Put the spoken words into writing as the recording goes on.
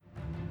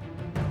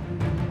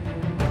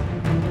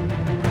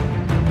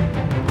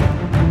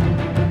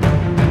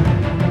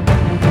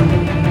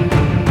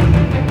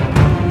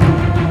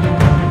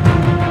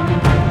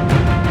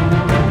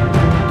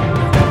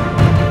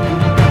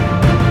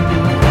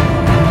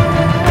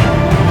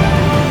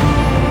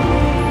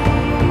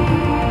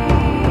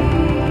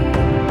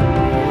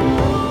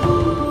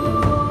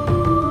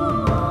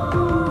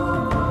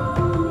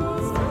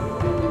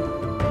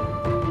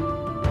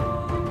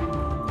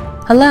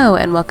Hello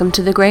and welcome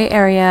to The Gray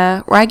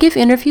Area, where I give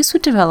interviews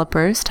with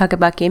developers, talk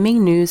about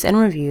gaming news and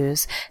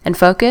reviews, and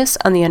focus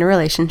on the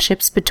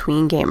interrelationships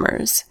between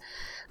gamers.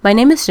 My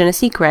name is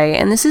Genesee Gray,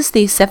 and this is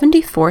the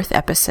 74th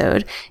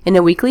episode in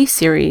a weekly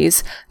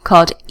series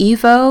called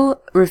Evo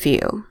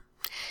Review.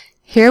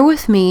 Here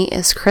with me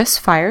is Chris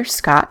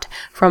Fire-Scott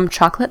from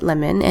Chocolate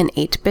Lemon and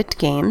 8-Bit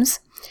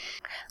Games.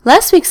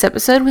 Last week's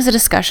episode was a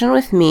discussion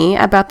with me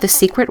about The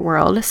Secret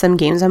World, some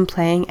games I'm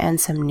playing, and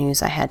some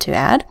news I had to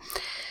add.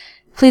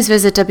 Please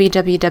visit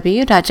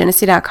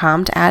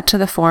www.genesee.com to add to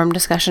the forum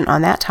discussion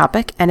on that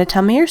topic and to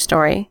tell me your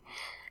story.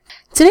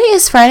 Today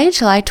is Friday,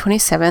 July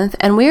 27th,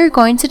 and we are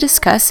going to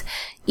discuss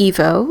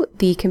EVO,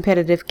 the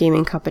competitive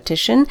gaming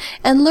competition,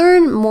 and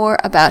learn more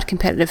about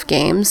competitive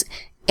games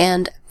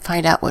and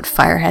find out what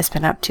Fire has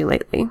been up to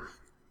lately.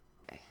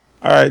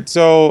 All right,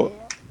 so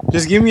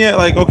just give me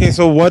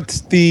so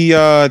what's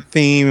the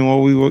theme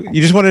and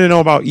you just wanted to know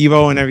about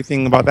EVO and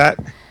everything about that?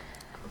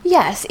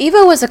 Yes,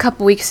 EVO was a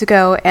couple weeks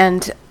ago,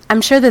 and I'm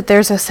sure that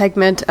there's a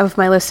segment of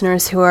my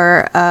listeners who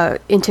are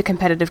into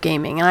competitive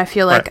gaming, and I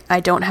feel like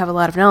I don't have a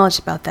lot of knowledge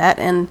about that,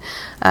 and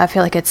I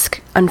feel like it's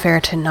unfair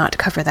to not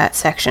cover that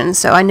section.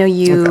 So I know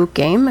you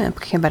game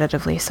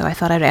competitively, so I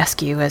thought I'd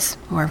ask you as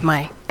more of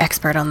my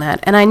expert on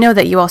that. And I know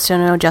that you also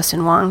know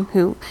Justin Wong,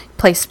 who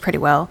plays pretty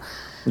well.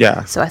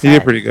 Yeah, so he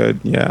did pretty good,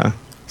 yeah.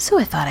 So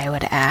I thought I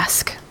would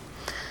ask.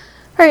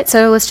 All right,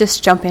 so let's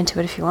just jump into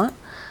it if you want.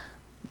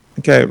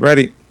 Okay,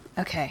 ready.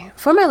 Okay,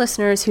 for my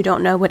listeners who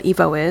don't know what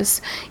EVO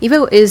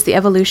is the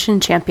Evolution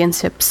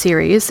Championship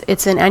Series.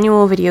 It's an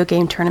annual video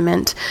game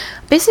tournament,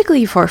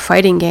 basically for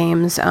fighting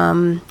games,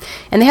 and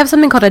they have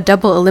something called a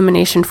double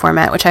elimination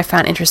format, which I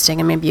found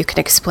interesting, and maybe you can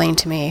explain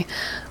to me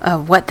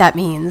what that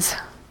means.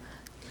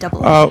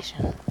 Double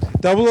elimination.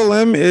 Double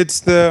elim,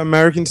 it's the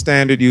American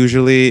standard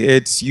usually.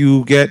 It's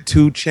you get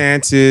two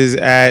chances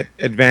at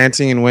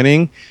advancing and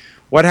winning.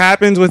 What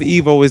happens with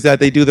EVO is that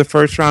they do the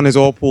first round is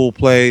all pool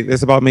play.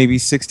 There's about maybe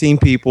 16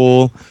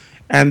 people.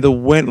 And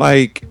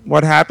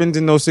what happens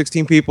in those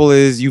 16 people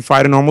is you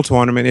fight a normal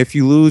tournament. If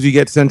you lose, you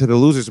get sent to the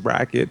loser's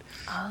bracket.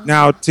 Oh.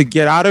 Now, to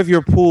get out of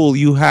your pool,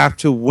 you have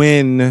to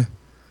win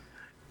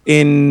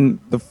in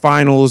the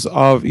finals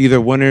of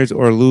either winners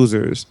or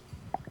losers.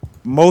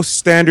 Most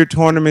standard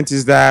tournaments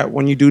is that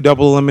when you do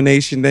double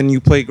elimination, then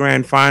you play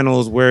grand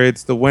finals where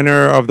it's the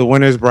winner of the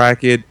winner's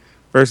bracket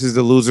versus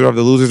the loser of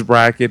the loser's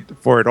bracket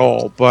for it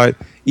all. But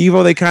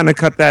EVO, they kind of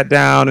cut that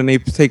down and they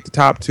take the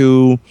top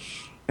two.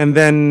 And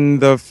then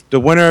the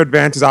winner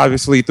advances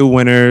obviously through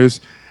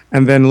winners.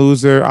 And then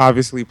loser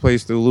obviously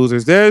plays through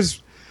losers.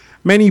 There's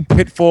many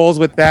pitfalls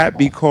with that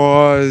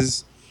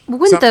because...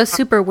 Wouldn't the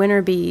super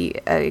winner be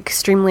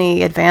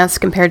extremely advanced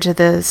compared to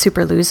the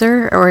super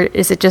loser? Or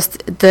is it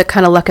just the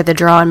kind of luck of the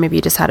draw and maybe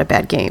you just had a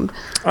bad game?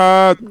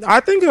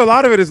 I think a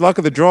lot of it is luck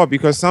of the draw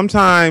because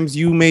sometimes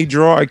you may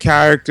draw a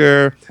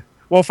character...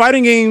 Well,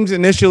 fighting games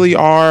initially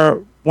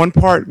are one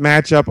part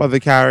matchup of the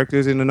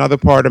characters and another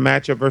part a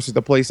matchup versus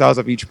the play styles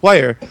of each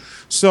player.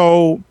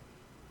 So,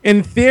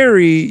 in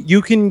theory,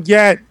 you can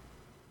get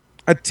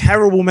a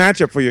terrible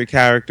matchup for your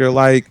character.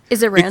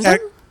 Is it random?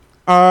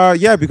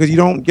 Yeah, because you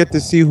don't get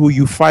to see who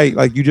you fight.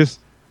 You just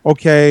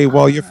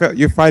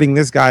you're fighting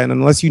this guy, and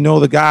unless you know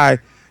the guy,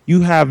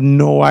 you have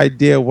no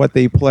idea what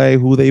they play,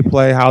 who they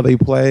play, how they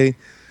play.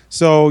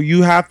 So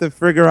you have to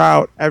figure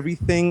out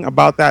everything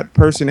about that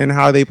person and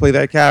how they play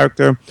that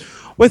character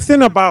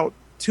within about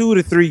 2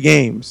 to 3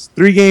 games.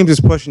 3 games is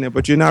pushing it,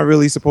 but you're not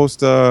really supposed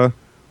to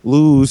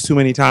lose too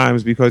many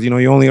times because, you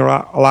only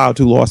allow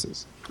 2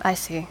 losses. I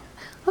see.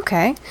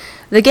 Okay.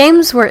 The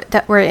games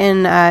that were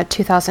in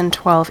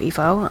 2012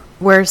 EVO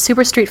were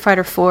Super Street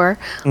Fighter 4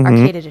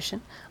 Arcade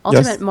Edition,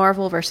 Ultimate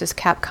Marvel vs.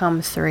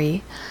 Capcom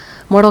 3,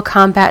 Mortal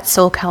Kombat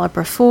Soul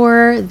Calibur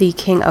 4, The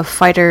King of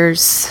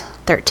Fighters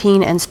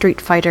 13, and Street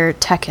Fighter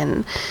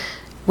Tekken,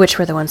 which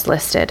were the ones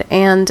listed.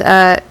 And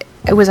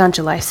it was on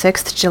July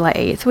 6th, July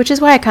 8th, which is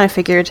why I kind of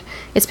figured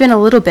it's been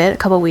a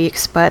couple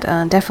weeks, but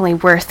definitely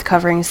worth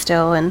covering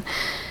still. And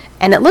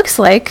it looks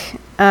like,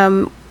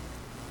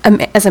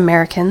 as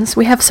Americans,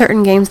 we have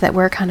certain games that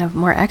we're kind of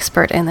more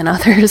expert in than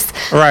others.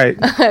 Right.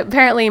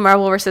 Apparently,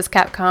 Marvel vs.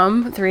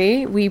 Capcom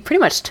 3, we pretty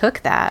much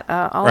took that.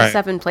 All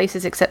 7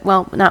 places except,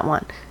 not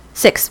 1,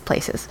 6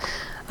 places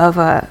of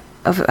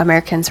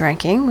Americans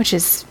ranking, which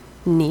is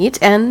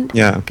neat. And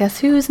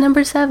guess who's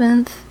number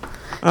 7th?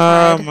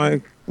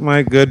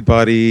 My good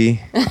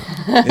buddy.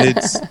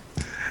 It's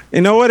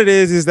what it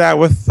is that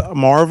with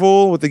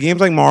the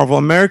games like Marvel,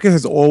 America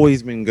has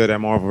always been good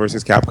at Marvel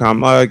vs.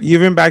 Capcom.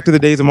 Even back to the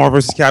days of Marvel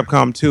vs.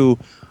 Capcom 2,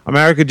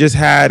 America just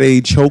had a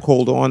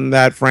chokehold on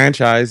that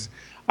franchise.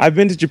 I've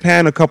been to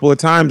Japan a couple of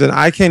times and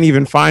I can't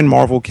even find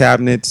Marvel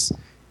cabinets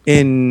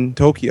in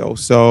Tokyo.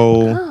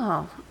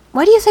 So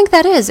why do you think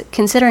that is,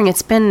 considering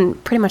it's been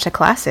pretty much a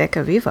classic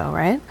of EVO,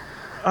 right?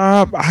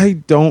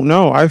 I don't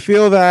know. I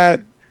feel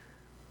that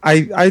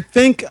I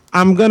think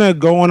I'm going to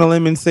go on a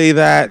limb and say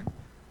that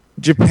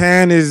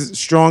Japan is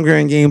stronger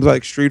in games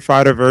like Street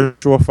Fighter,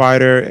 Virtua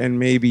Fighter, and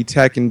maybe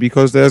Tekken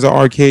because there's an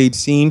arcade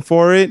scene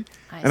for it.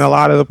 And a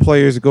lot of the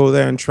players go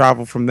there and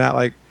travel from that.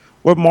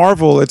 with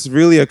Marvel, it's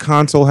really a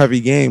console heavy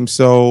game.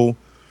 So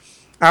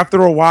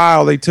after a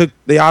while,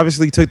 they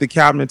obviously took the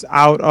cabinets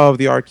out of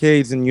the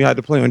arcades, and you had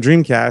to play on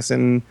Dreamcast.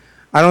 And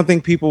I don't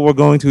think people were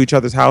going to each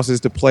other's houses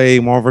to play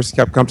Marvel vs.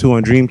 Capcom 2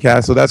 on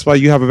Dreamcast. So that's why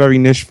you have a very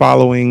niche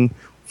following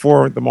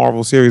for the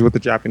Marvel series with the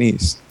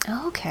Japanese.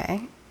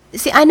 Okay.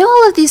 See, I know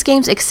all of these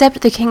games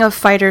except the King of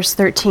Fighters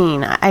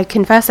 13. I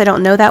confess I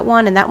don't know that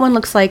one, and that one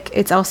looks like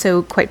it's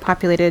also quite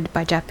populated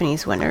by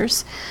Japanese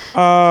winners.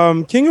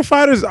 King of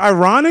Fighters,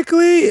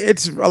 ironically,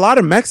 it's a lot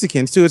of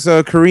Mexicans too. It's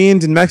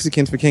Koreans and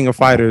Mexicans for King of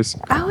Fighters.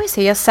 Oh, I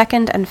see. A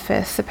second and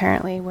fifth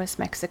apparently was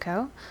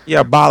Mexico.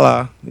 Yeah,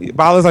 Bala.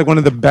 Bala's like one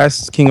of the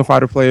best King of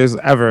Fighter players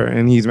ever,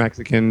 and he's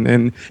Mexican.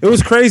 And it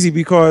was crazy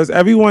because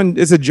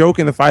it's a joke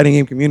in the fighting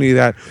game community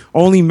that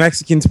only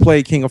Mexicans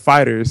play King of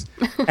Fighters.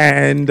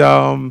 And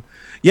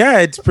yeah,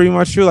 it's pretty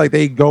much true. Like,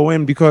 they go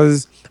in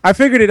because I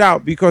figured it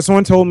out because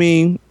someone told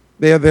me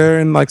they're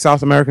in like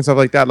South America and stuff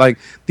like that. Like,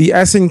 the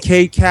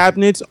SNK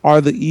cabinets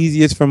are the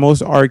easiest for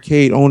most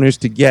arcade owners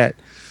to get.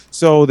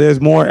 So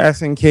there's more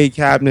SNK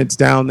cabinets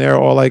down there,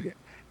 or like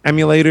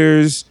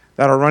emulators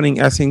that are running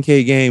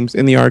SNK games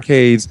in the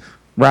arcades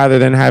rather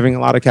than having a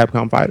lot of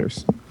Capcom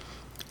fighters.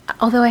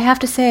 Although I have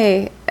to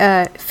say,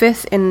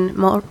 fifth in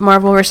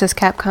Marvel vs.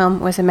 Capcom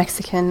was a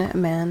Mexican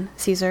man,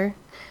 Caesar.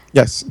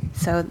 Yes.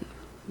 So,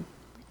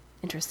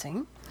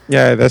 interesting.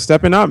 Yeah, they're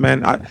stepping up,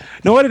 man.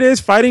 Know what it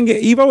is?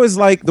 Evo is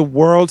like the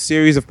World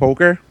Series of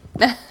poker.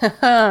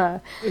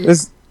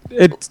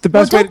 It's the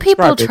best way to describe it. Don't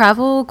people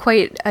travel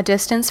quite a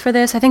distance for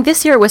this? I think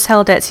this year it was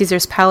held at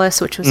Caesar's Palace,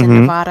 which was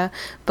in Nevada.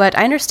 But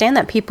I understand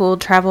that people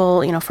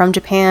travel, from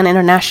Japan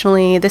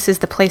internationally. This is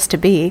the place to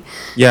be.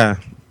 Yeah.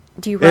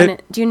 Do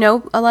you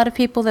know a lot of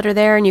people that are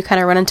there, and you kind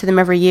of run into them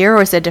every year,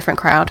 or is it a different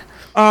crowd?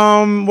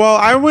 Well,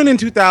 I went in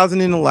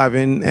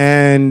 2011,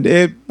 and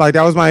that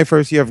was my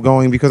first year of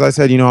going because I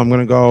said, I'm going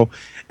to go.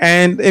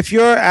 And if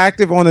you're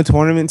active on the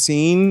tournament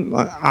scene,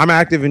 I'm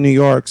active in New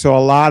York, so a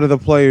lot of the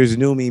players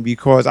knew me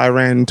because I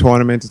ran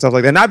tournaments and stuff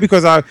like that. Not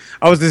because I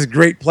was this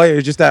great player,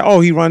 it's just that,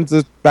 he runs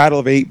the Battle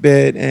of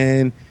 8-Bit,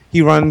 and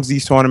he runs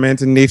these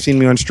tournaments, and they've seen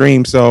me on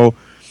stream, so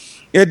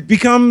it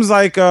becomes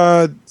like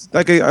a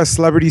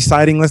celebrity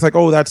sighting list, like,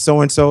 that's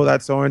so-and-so,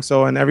 that's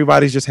so-and-so, and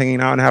everybody's just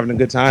hanging out and having a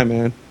good time,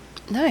 man.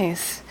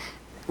 Nice.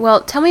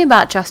 Well, tell me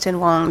about Justin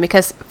Wong,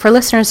 because for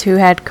listeners who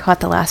had caught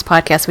the last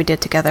podcast we did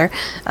together,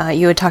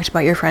 you had talked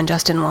about your friend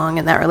Justin Wong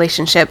and that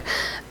relationship.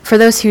 For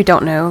those who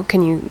don't know,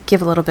 can you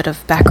give a little bit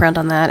of background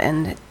on that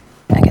and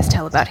I guess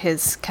tell about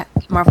his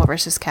Marvel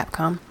vs.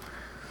 Capcom?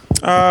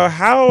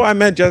 How I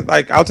met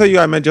I'll tell you,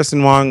 I met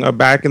Justin Wong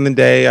back in the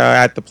day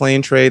at the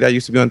Plane Trade. I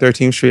used to be on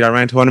 13th Street. I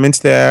ran tournaments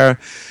there,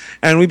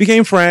 and we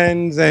became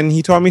friends, and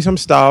he taught me some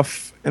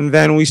stuff. And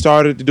then we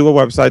started to do a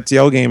website,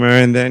 TL Gamer,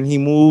 and then he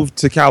moved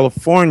to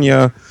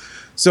California.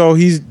 So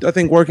he's, I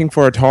think, working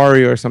for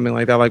Atari or something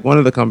like that, like one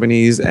of the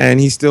companies, and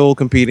he's still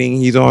competing.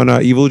 He's on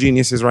Evil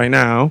Geniuses right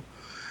now.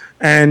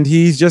 And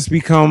he's just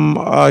become,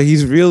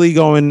 he's really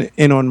going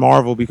in on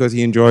Marvel because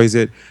he enjoys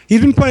it. He's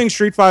been playing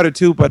Street Fighter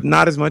too, but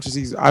not as much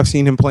as I've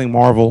seen him playing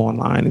Marvel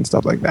online and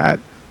stuff like that.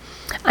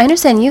 I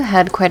understand you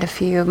had quite a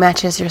few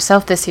matches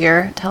yourself this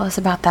year. Tell us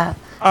about that.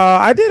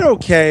 I did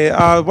okay.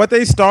 What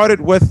they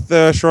started with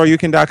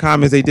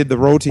Shoryuken.com is they did the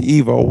Road to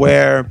Evo,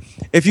 where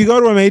if you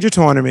go to a major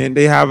tournament,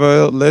 they have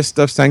a list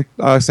of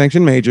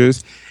sanctioned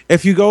majors.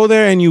 If you go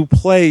there and you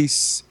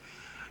place,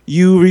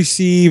 you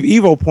receive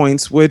Evo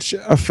points, which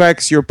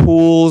affects your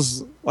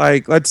pools.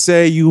 Like, let's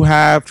say you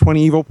have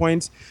 20 Evo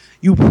points.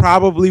 You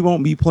probably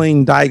won't be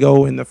playing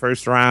Daigo in the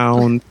first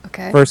round,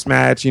 first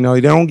match.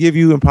 They don't give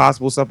you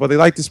impossible stuff, but they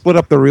like to split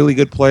up the really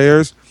good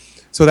players.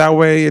 So that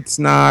way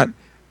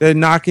they're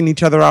knocking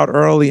each other out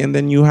early, and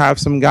then you have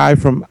some guy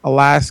from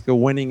Alaska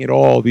winning it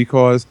all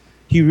because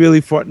he really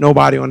fought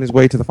nobody on his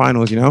way to the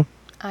finals,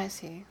 I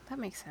see. That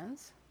makes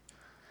sense.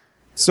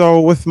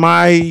 So with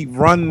my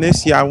run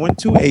this year, I went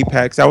to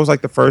Apex. That was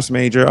like the first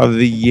major of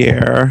the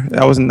year.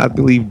 That was in, I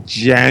believe,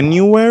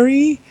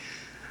 January.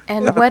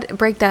 And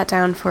break that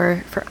down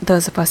for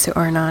those of us who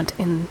are not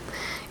in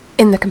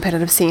the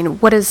competitive scene.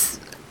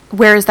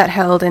 Where is that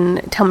held,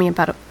 and tell me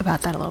about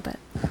that a little bit.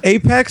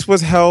 Apex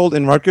was held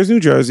in Rutgers, New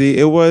Jersey.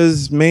 It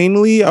was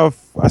mainly a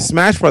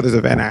Smash Brothers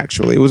event,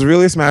 actually. It was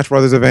really a Smash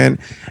Brothers event,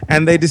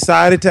 and they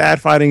decided to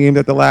add fighting games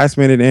at the last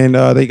minute, and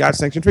they got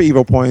sanctioned for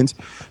Evo points.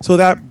 So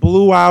that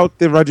blew out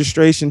the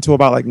registration to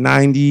about like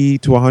 90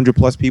 to 100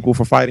 plus people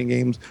for fighting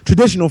games,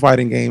 traditional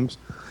fighting games.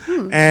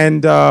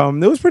 And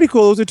it was pretty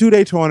cool. It was a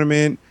 2-day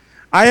tournament.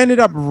 I ended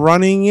up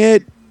running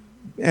it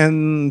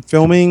and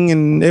filming,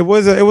 and it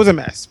was a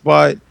mess,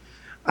 but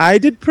I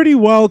did pretty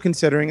well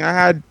considering. I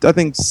had, I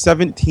think,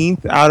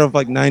 17th out of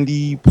like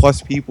 90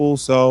 plus people,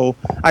 so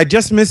I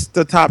just missed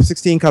the top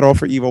 16 cutoff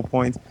for Evo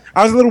points.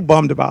 I was a little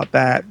bummed about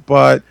that,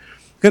 but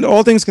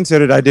all things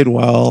considered, I did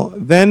well.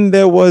 Then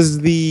there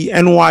was the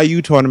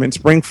NYU tournament,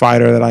 Spring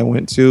Fighter, that I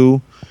went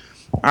to.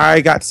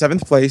 I got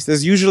 7th place.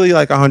 There's usually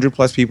like 100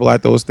 plus people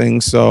at those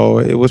things, so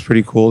it was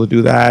pretty cool to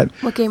do that.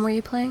 What game were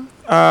you playing?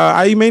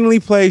 I mainly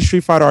play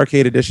Street Fighter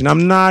Arcade Edition.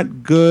 I'm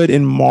not good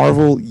in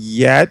Marvel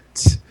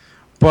yet,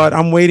 but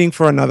I'm waiting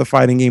for another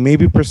fighting game.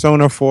 Maybe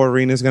Persona 4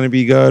 Arena is going to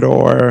be good,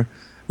 or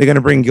they're going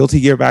to bring Guilty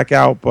Gear back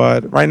out.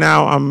 But right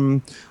now,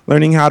 I'm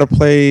learning how to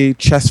play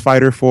Chess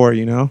Fighter 4,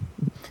 you know?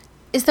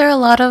 Is there a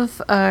lot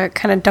of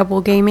kind of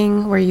double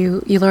gaming where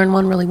you learn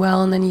one really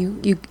well and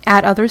then you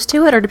add others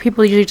to it, or do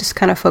people usually just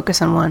kind of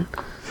focus on one?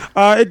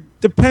 It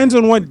depends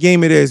on what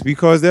game it is,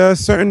 because there are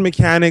certain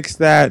mechanics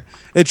that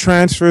it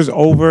transfers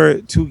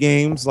over to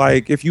games.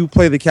 Like if you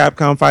play the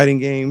Capcom fighting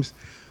games,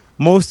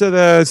 most of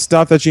the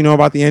stuff that you know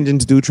about the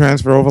engines do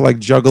transfer over, like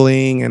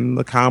juggling and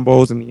the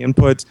combos and the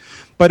inputs.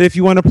 But if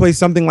you want to play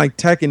something like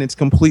Tekken, it's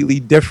completely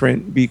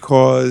different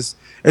because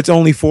it's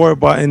only 4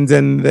 buttons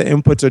and the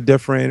inputs are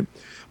different.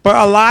 But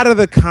a lot of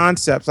the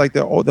concepts, like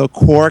the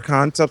core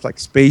concepts, like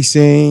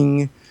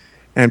spacing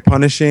and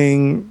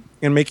punishing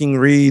and making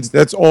reads,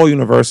 that's all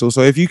universal.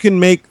 So if you can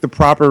make the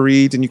proper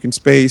reads and you can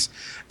space,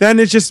 then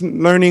it's just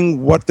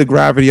learning what the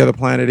gravity of the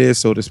planet is,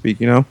 so to speak,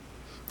 you know?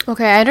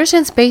 Okay, I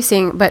understand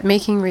spacing, but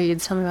making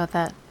reads, tell me about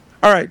that.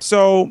 All right,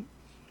 so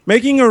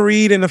making a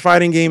read in a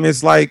fighting game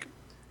is like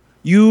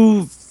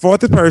you fought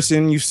the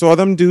person, you saw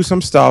them do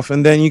some stuff,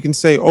 and then you can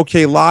say,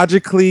 okay,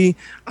 logically,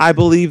 I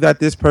believe that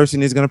this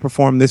person is going to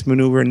perform this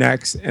maneuver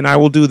next, and I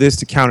will do this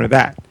to counter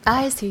that.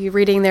 I see.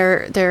 Reading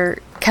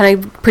their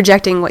kind of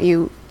projecting what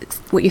you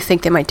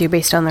think they might do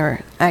based on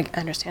their. I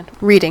understand.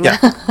 Reading. Yeah,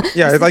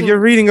 yeah. It's like you're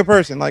reading a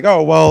person. Like,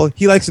 oh, well,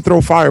 he likes to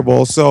throw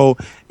fireballs, so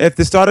if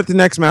the start of the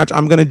next match,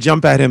 I'm going to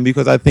jump at him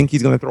because I think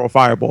he's going to throw a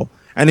fireball.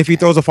 And if he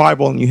throws a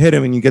fireball and you hit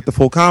him and you get the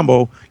full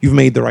combo, you've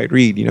made the right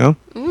read, you know?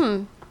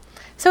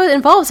 So it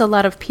involves a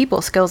lot of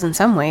people skills in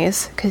some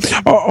ways.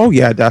 Oh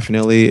yeah,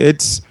 definitely.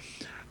 It's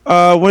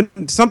when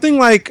something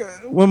like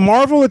when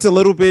Marvel, it's a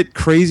little bit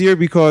crazier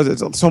because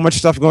it's so much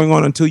stuff going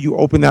on until you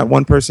open that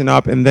one person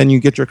up and then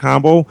you get your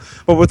combo.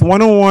 But with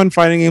one-on-one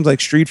fighting games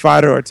like Street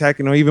Fighter or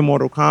Tekken or even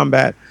Mortal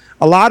Kombat,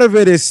 a lot of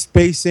it is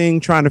spacing,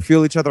 trying to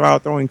feel each other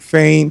out, throwing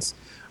feints.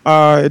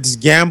 It's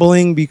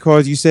gambling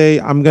because you say,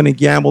 I'm going to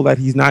gamble that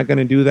he's not going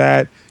to do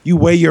that. You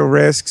weigh your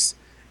risks.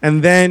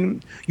 And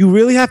then you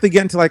really have to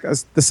get into like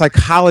the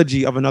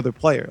psychology of another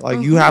player. Like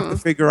you have to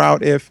figure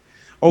out if,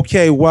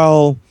 okay,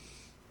 well,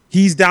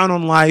 he's down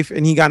on life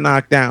and he got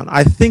knocked down.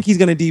 I think he's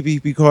going to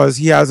DP because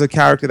he has a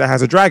character that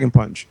has a dragon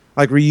punch.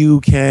 Like Ryu,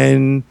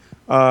 Ken,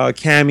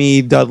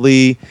 Cammy,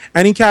 Dudley,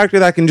 any character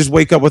that can just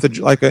wake up with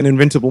an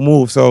invincible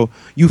move. So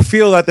you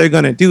feel that they're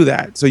going to do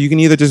that. So you can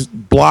either just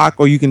block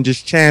or you can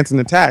just chance an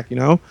attack, you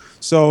know?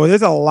 So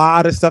there's a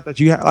lot of stuff that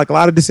you have, like a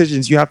lot of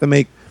decisions you have to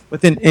make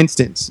within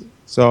instance.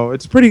 So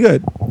it's pretty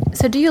good.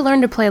 So do you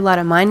learn to play a lot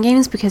of mind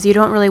games because you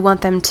don't really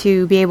want them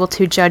to be able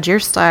to judge your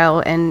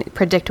style and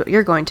predict what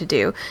you're going to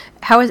do?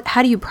 How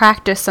do you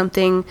practice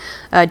something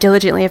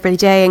diligently every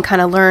day and kind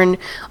of learn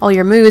all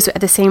your moves at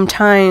the same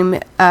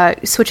time,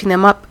 switching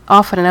them up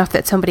often enough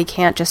that somebody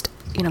can't just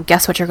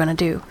guess what you're going to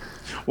do?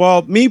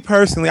 Well, me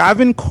personally, I've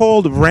been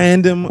called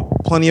random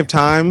plenty of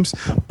times,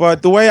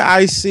 but the way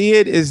I see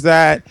it is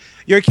that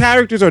your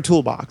characters are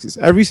toolboxes.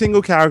 Every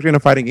single character in a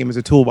fighting game is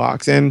a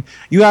toolbox, and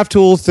you have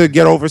tools to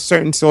get over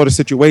certain sort of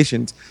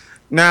situations.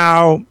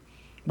 Now,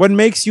 what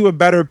makes you a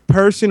better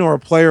person or a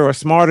player or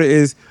smarter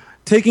is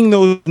taking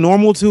those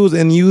normal tools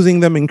and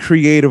using them in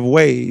creative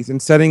ways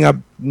and setting up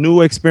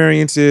new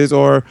experiences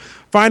or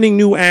finding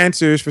new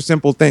answers for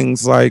simple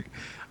things like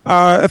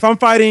if I'm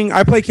fighting,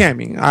 I play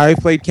Cammy. I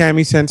played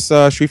Cammy since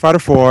Street Fighter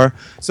 4,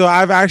 so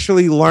I've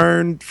actually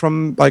learned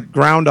from like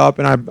ground up,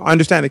 and I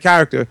understand the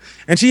character.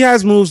 And she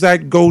has moves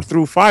that go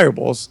through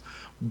fireballs,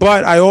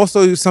 but I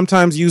also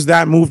sometimes use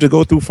that move to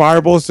go through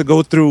fireballs to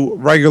go through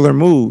regular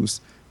moves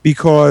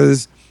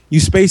because you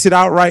space it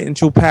out right, and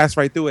she'll pass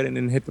right through it and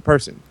then hit the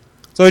person.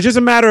 So it's just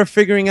a matter of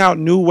figuring out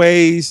new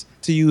ways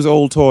to use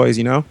old toys,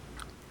 you know?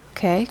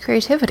 Okay,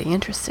 creativity,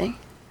 interesting.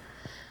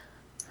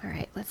 All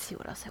right, let's see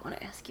what else I want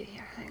to ask you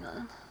here. Hang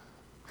on.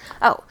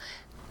 Oh,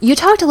 you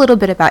talked a little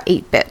bit about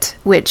 8-Bit,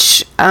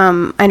 which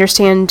I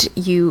understand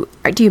do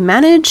you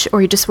manage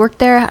or you just work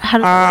there?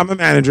 I'm a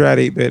manager at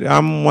 8-Bit.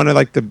 I'm one of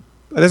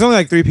there's only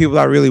like 3 people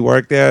that really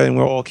work there, and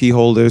we're all key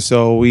holders,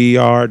 so we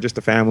are just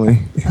a family.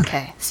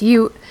 Okay,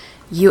 so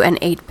you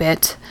and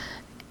 8-Bit.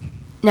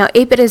 Now,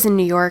 8-Bit is in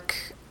New York,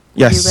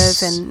 where you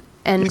live,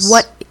 and yes.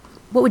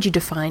 What would you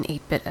define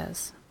 8-Bit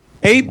as?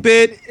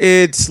 8-Bit,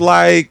 it's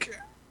like...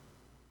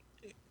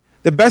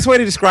 The best way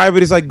to describe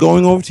it is like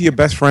going over to your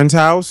best friend's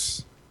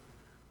house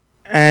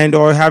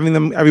or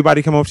having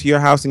everybody come over to your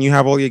house and you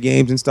have all your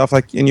games and stuff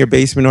like in your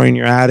basement or in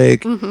your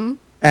attic. Mm-hmm.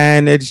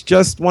 And it's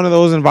just one of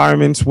those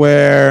environments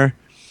where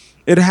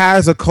it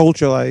has a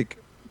culture. Like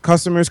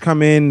customers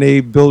come in,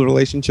 they build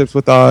relationships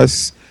with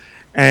us.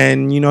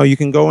 And, you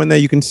can go in there,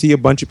 you can see a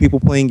bunch of people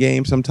playing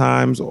games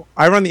sometimes.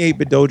 I run the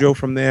 8-Bit Dojo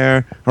from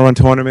there. I run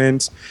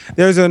tournaments.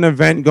 There's an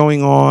event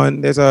going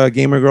on. There's a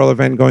Gamer Girl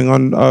event going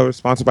on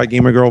sponsored by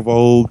Gamer Girl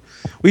Vogue.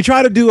 We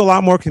try to do a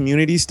lot more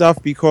community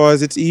stuff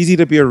because it's easy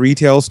to be a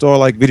retail store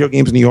like Video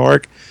Games New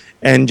York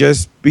and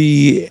just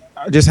be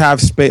just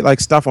have space, like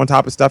stuff on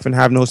top of stuff, and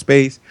have no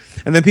space.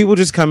 And then people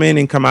just come in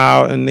and come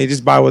out, and they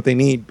just buy what they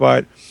need.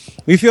 But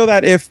we feel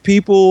that if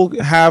people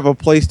have a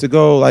place to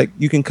go, like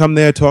you can come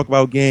there, talk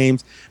about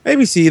games,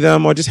 maybe see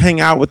them, or just hang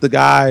out with the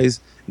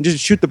guys and just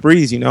shoot the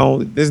breeze.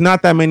 There's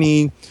not that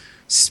many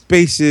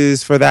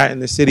spaces for that in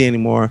the city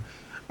anymore.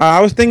 I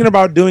was thinking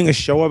about doing a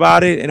show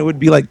about it, and it would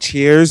be like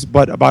Cheers,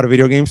 but about a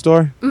video game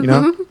store.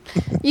 You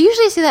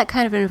usually see that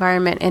kind of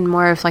environment in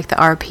more of like the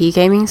RP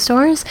gaming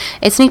stores.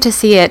 It's neat to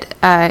see it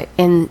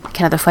in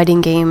kind of the fighting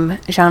game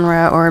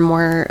genre or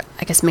more,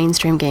 I guess,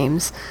 mainstream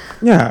games.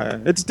 Yeah,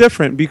 it's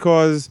different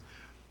because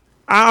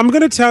I'm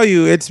gonna tell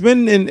you, it's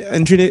been an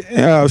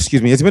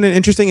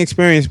interesting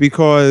experience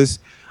because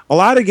a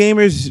lot of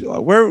gamers,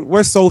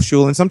 we're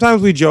social, and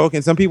sometimes we joke,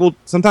 and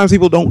sometimes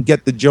people don't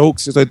get the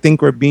jokes, so I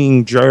think we're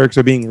being jerks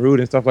or being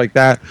rude and stuff like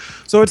that.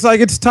 So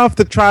it's tough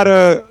to try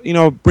to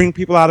bring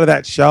people out of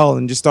that shell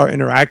and just start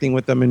interacting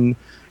with them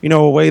in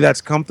a way that's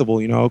comfortable,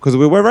 because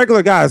we're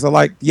regular guys. So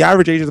like the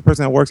average age of the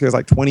person that works here is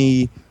like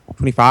 20,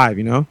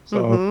 25,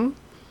 So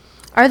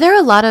Are there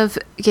a lot of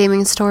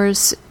gaming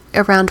stores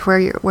around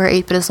where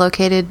 8-Bit is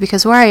located?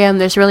 Because where I am,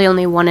 there's really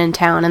only one in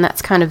town, and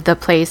that's kind of the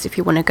place if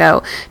you want to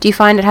go. Do you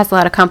find it has a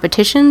lot of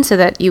competition so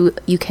that you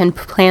can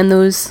plan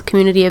those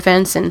community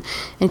events and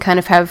kind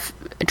of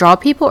draw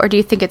people, or do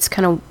you think it's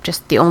kind of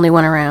just the only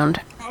one around?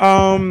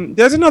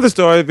 There's another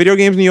store. Video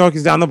Games New York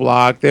is down the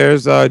block.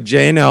 There's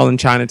J&L in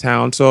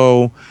Chinatown.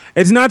 So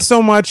it's not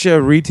so much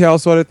a retail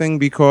sort of thing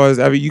because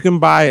you can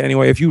buy it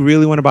anyway. If you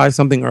really want to buy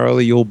something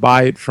early, you'll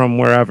buy it from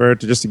wherever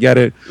just to get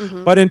it.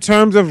 Mm-hmm. But in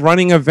terms of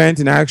running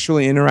events and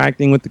actually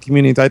interacting with the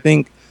communities, I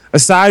think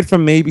aside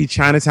from maybe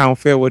Chinatown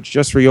Fair, which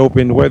just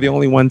reopened, we're the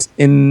only ones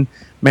in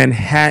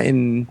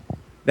Manhattan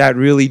that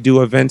really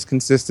do events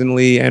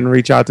consistently and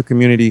reach out to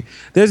community.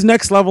 There's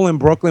Next Level in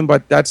Brooklyn,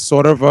 but that's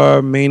sort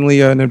of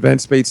mainly an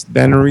event space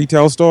than a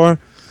retail store.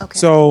 Okay.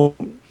 So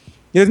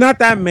there's not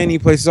that many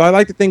places. So I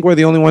like to think we're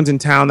the only ones in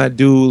town that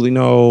do,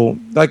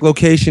 like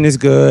location is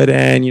good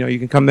and, you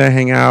can come there,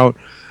 hang out.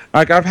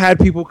 Like I've had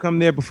people come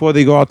there before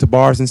they go out to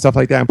bars and stuff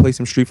like that and play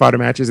some Street Fighter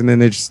matches and then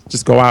they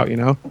just go out,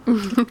 And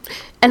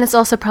it's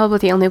also probably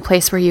the only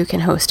place where you can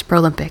host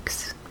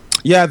Brolympics.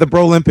 Yeah, the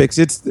Brolympics.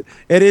 It's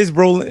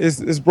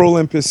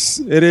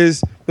Brolympus. It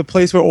is the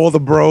place where all the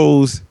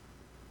bros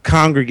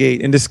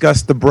congregate and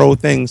discuss the bro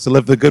things to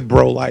live the good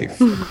bro life.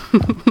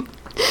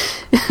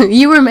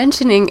 You were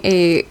mentioning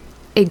a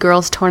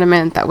girls'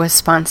 tournament that was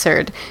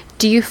sponsored.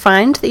 Do you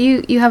find that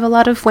you have a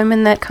lot of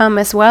women that come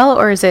as well,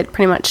 or is it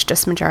pretty much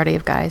just majority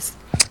of guys?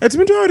 It's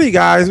majority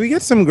guys. We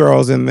get some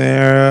girls in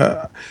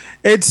there.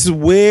 It's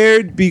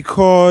weird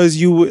because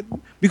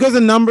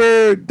the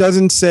number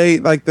doesn't say,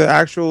 like, the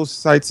actual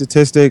site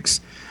statistics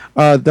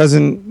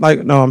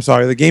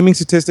the gaming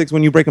statistics,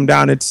 when you break them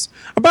down, it's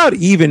about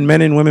even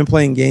men and women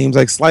playing games,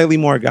 like slightly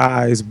more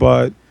guys,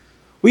 but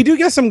we do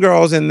get some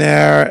girls in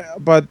there,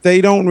 but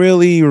they don't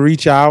really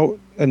reach out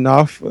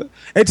enough.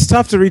 It's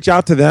tough to reach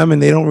out to them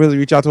and they don't really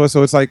reach out to us,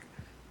 so it's like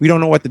we don't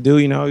know what to do.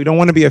 You don't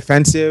want to be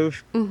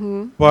offensive,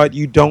 but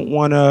you don't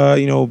want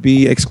to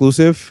be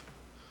exclusive.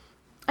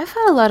 I've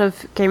had a lot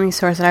of gaming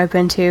stores that I've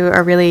been to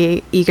are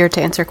really eager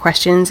to answer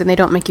questions, and they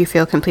don't make you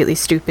feel completely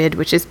stupid,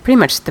 which is pretty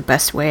much the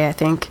best way, I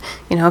think.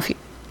 If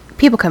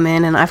people come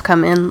in, and I've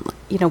come in,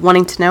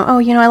 wanting to know,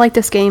 I like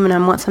this game and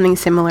I want something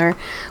similar,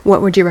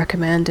 what would you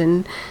recommend?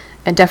 And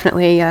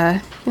definitely,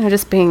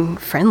 just being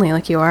friendly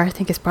like you are, I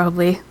think is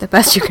probably the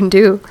best you can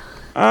do.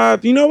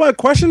 You know what?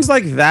 Questions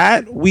like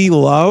that we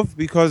love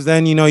because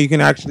then, you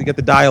can actually get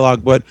the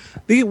dialogue. But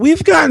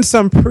we've gotten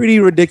some pretty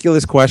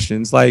ridiculous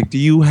questions. Like, do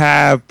you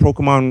have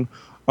Pokemon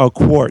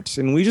Quartz?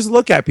 And we just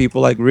look at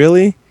people like,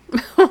 really?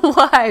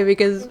 Why?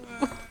 Because...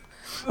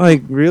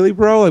 Like, really,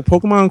 bro? Like,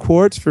 Pokemon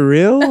Quartz for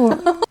real?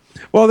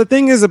 Well, the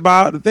thing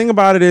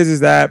about it is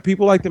that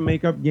people like to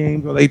make up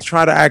games or they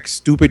try to ask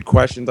stupid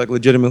questions, like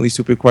legitimately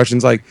stupid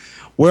questions. Like,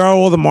 where are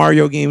all the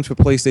Mario games for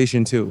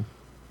PlayStation 2?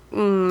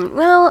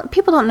 Well,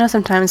 people don't know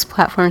sometimes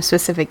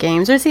platform-specific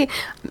games. Or see,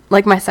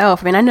 like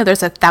myself, I know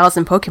there's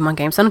 1,000 Pokemon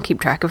games. I don't keep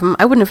track of them.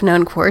 I wouldn't have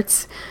known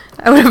Quartz.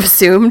 I would have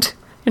assumed,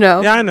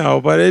 Yeah, I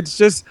know, but it's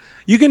just,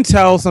 you can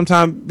tell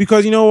sometimes,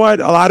 because you know what?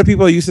 A lot of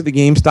people are used to the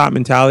GameStop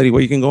mentality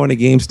where you can go into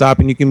GameStop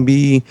and you can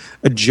be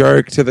a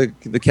jerk to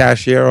the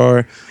cashier,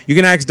 or you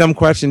can ask dumb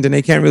questions and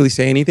they can't really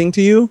say anything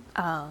to you.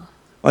 Oh.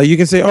 Like, you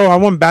can say, I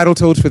want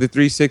Battletoads for the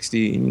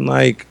 360. And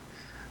like,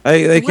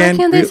 they can't...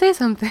 Why can't they say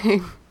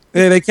something?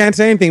 They can't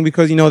say anything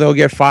because, they'll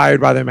get fired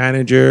by their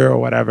manager or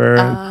whatever.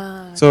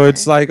 Okay. So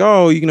it's like,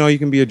 you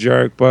can be a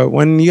jerk. But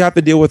when you have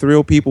to deal with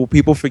real people,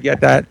 people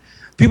forget that.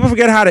 People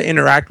forget how to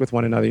interact with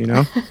one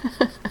another,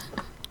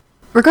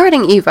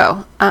 Regarding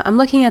Evo, I'm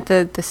looking at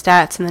the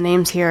stats and the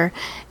names here.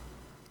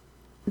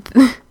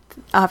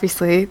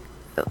 Obviously,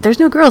 there's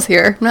no girls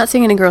here. I'm not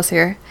seeing any girls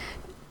here.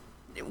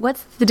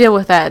 What's the deal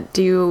with that?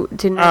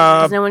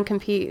 Does no one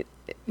compete?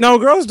 No,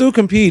 girls do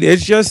compete.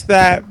 It's just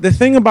that the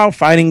thing about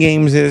fighting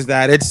games is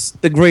that it's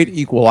the great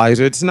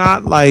equalizer. It's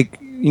not like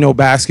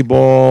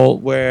basketball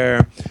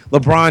where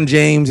LeBron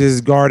James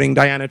is guarding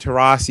Diana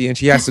Taurasi and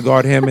she has to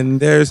guard him, and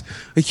there's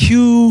a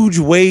huge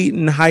weight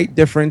and height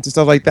difference and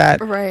stuff like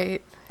that.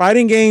 Right.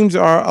 Fighting games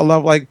are a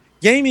level, like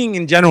gaming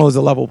in general is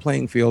a level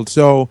playing field.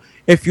 So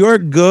if you're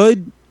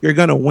good, you're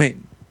gonna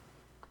win.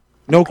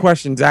 No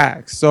questions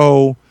asked.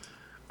 So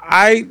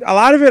a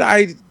lot of it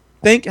I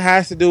think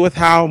has to do with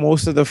how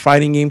most of the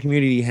fighting game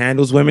community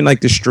handles women,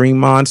 like the stream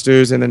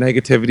monsters and the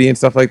negativity and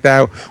stuff like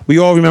that. We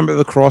all remember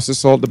the Cross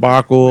Assault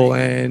debacle,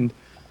 and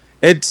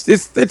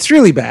it's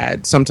really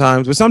bad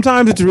sometimes, but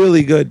sometimes it's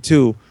really good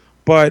too.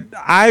 But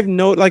I've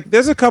like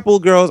there's a couple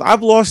of girls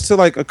I've lost to,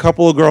 like a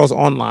couple of girls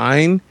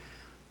online,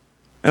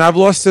 and I've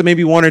lost to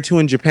maybe one or two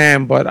in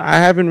Japan, but I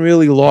haven't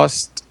really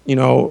lost,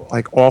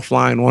 like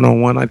offline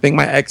one-on-one. I think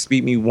my ex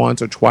beat me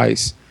once or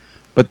twice,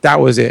 but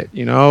that was it,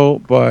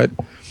 but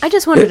I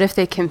just wondered if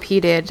they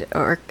competed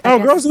or...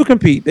 girls do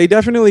compete. They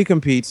definitely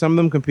compete. Some of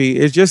them compete.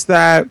 It's just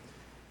that,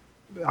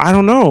 I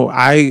don't know.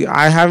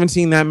 I haven't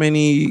seen that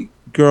many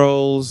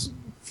girls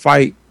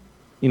fight,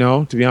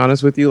 to be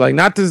honest with you. Like,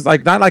 not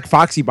like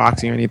Foxy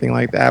Boxing or anything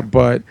like that,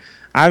 but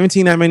I haven't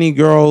seen that many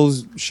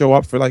girls show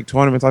up for, like,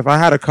 tournaments. Like, I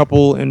had a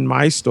couple in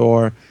my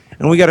store,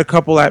 and we got a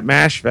couple at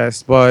MASH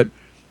Fest, but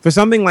for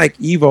something like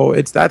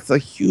Evo, that's a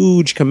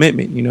huge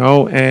commitment,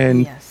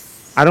 and... Yes.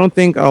 I don't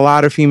think a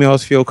lot of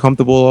females feel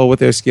comfortable with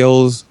their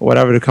skills or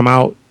whatever to come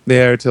out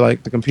there to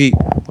compete,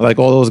 like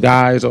all those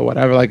guys or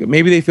whatever. Like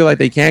maybe they feel like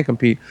they can't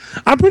compete.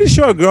 I'm pretty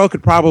sure a girl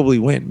could probably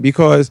win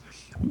because,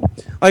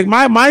 like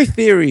my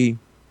theory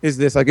is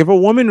this: like if a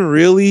woman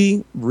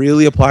really,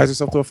 really applies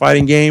herself to a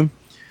fighting game,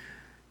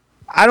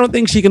 I don't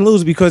think she can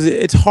lose because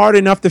it's hard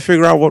enough to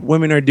figure out what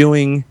women are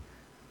doing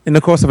in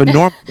the course of a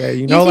normal day.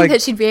 You think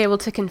that she'd be able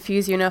to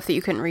confuse you enough that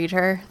you couldn't read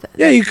her?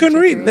 Yeah, you couldn't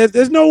read.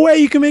 There's no way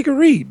you can make her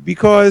read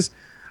because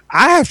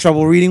I have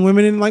trouble reading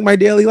women in like my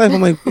daily life.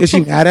 I'm like, is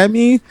she mad at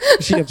me?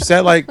 Is she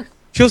upset? Like,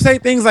 she'll say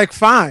things like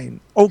 "fine,"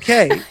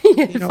 "okay."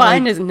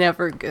 Fine is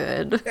never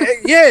good.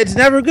 Yeah, it's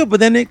never good. But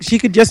then she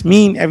could just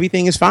mean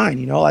everything is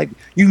fine. Like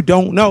you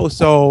don't know.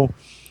 So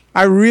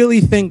I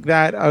really think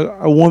that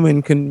a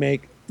woman can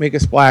make a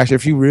splash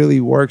if she really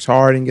works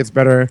hard and gets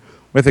better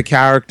with a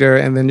character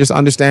and then just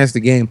understands the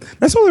game.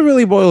 That's all it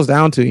really boils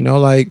down to.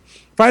 Like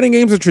fighting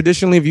games are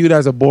traditionally viewed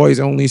as a boys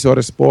only sort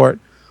of sport.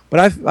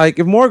 But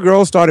if more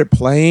girls started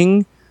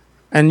playing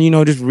and,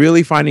 just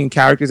really finding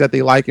characters that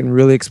they like and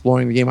really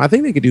exploring the game, I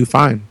think they could do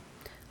fine.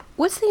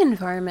 What's the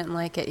environment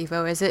like at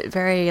Evo? Is it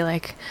very,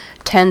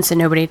 tense and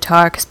nobody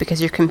talks because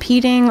you're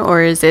competing,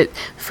 or is it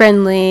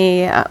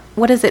friendly?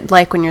 What is it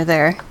like when you're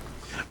there?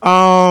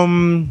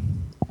 And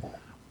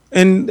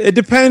it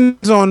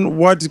depends on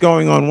what's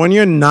going on. When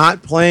you're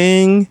not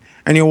playing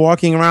and you're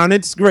walking around,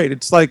 it's great.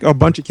 It's like a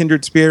bunch of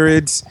kindred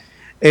spirits.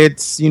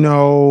 It's,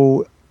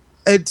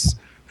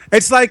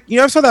 It's like, you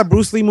ever saw that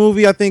Bruce Lee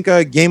movie, I think,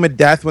 Game of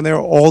Death, when they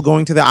were all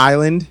going to the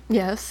island?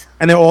 Yes.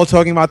 And they're all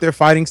talking about their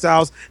fighting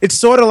styles. It's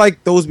sort of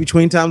like those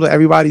between times where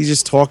everybody's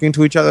just talking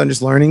to each other and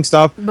just learning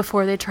stuff.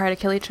 Before they try to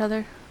kill each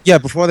other? Yeah,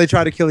 before they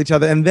try to kill each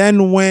other. And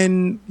then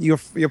when you're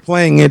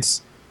playing,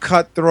 it's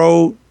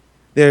cutthroat.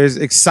 There's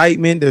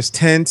excitement. There's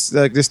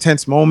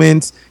tense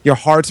moments. Your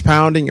heart's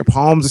pounding. Your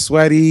palms are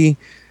sweaty.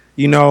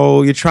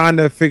 You're trying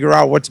to figure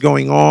out what's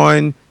going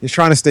on. You're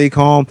trying to stay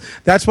calm.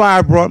 That's why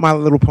I brought my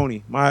little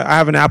pony. I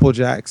have an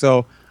Applejack.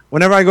 So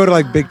whenever I go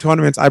to big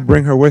tournaments, I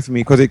bring her with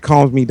me because it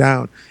calms me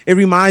down. It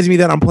reminds me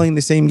that I'm playing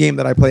the same game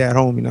that I play at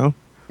home,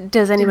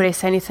 Does anybody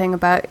say anything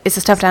about... It's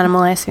a stuffed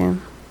animal, I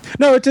assume?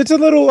 No, it's a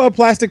little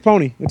plastic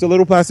pony. It's a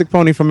little plastic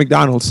pony from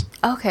McDonald's.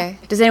 Okay.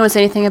 Does anyone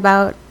say anything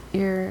about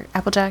your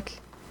Applejack?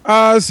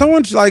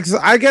 Someone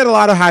I get a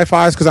lot of high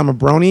fives because I'm a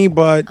brony,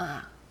 but...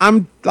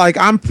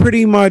 I'm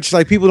pretty much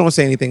people don't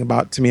say anything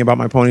to me about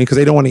my pony because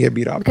they don't want to get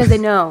beat up. Because they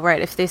know,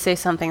 right? If they say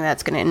something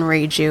that's going to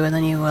enrage you, and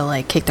then you will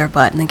kick their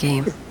butt in the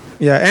game.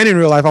 Yeah, and in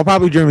real life, I'll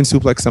probably German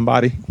suplex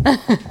somebody.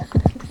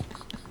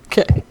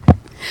 Okay.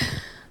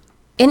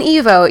 In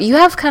Evo, you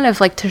have kind of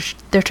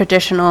the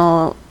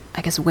traditional,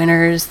 I guess,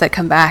 winners that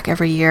come back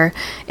every year.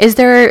 Is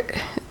there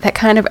that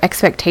kind of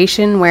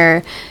expectation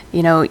where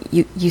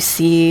you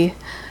see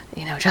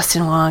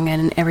Justin Wong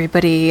and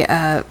everybody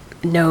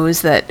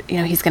knows that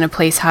he's going to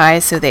place high,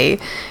 so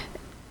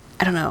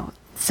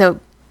so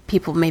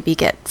people maybe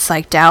get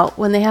psyched out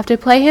when they have to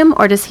play him,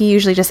 or does he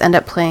usually just end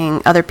up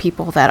playing other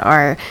people that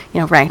are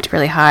ranked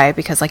really high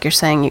because, like you're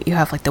saying, you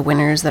have the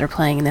winners that are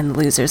playing and then the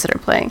losers that are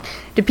playing?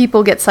 Do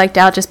people get psyched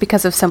out just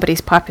because of somebody's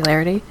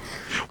popularity?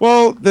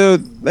 Well,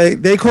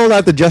 they call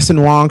that the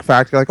Justin Wong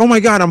factor. Like, oh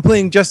my God, I'm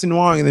playing Justin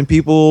Wong, and then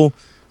people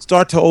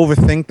start to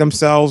overthink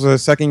themselves or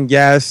second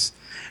guess,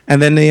 and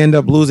then they end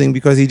up losing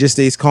because he just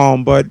stays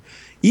calm. But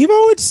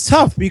Evo, it's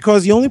tough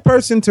because the only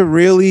person to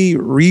really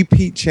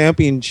repeat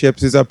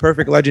championships is a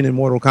Perfect Legend in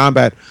Mortal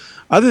Kombat.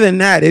 Other than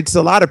that, it's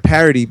a lot of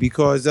parity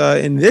because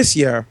in this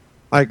year,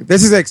 I'm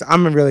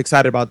really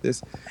excited about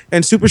this.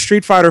 In Super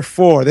Street Fighter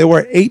 4, there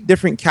were 8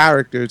 different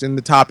characters in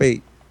the top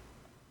 8.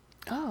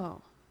 Oh,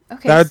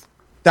 okay.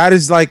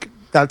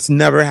 That's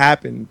never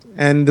happened.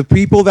 And the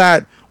people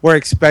that were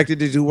expected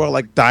to do well,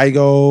 like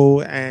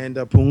Daigo and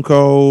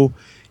Punko,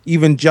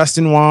 even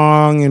Justin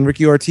Wong and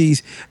Ricky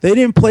Ortiz. They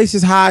didn't place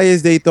as high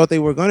as they thought they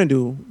were going to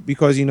do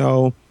because,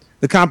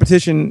 the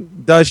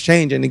competition does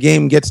change and the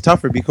game gets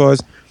tougher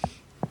because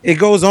it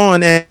goes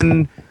on.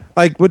 And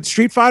like with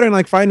Street Fighter and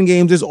like fighting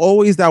games, there's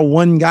always that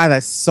one guy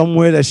that's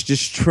somewhere that's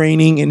just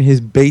training in his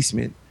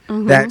basement,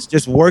 that's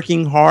just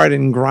working hard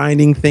and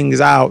grinding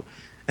things out.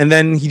 And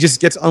then he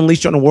just gets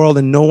unleashed on the world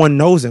and no one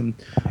knows him.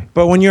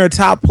 But when you're a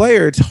top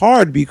player, it's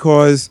hard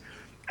because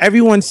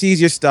everyone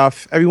sees your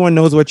stuff. Everyone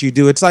knows what you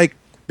do. It's like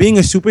being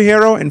a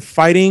superhero and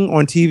fighting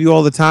on TV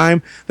all the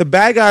time. The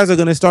bad guys are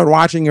going to start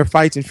watching your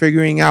fights and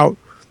figuring out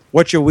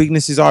what your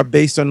weaknesses are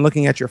based on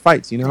looking at your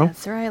fights,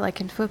 That's right,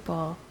 like in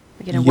football.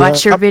 You're going to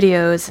watch your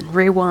videos and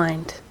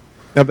rewind.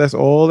 Yep, that's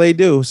all they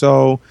do.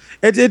 So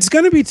it's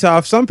going to be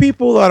tough. Some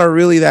people that are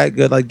really that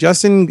good, like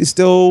Justin is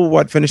still,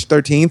 finished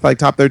 13th, like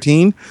top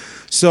 13.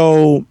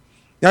 So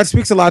that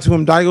speaks a lot to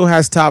him. Daigo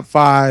has top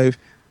 5,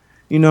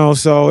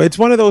 so it's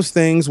one of those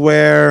things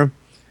where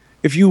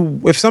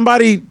if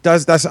somebody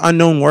that's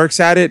unknown works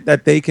at it,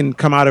 that they can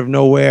come out of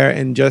nowhere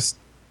and just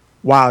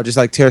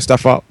like tear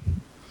stuff up.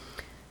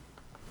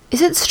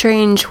 Is it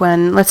strange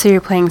when, let's say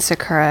you're playing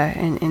Sakura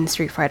in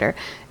Street Fighter,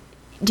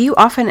 do you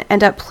often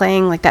end up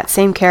playing like that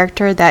same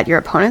character that your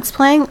opponent's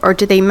playing, or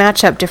do they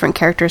match up different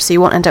characters so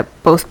you won't end up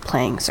both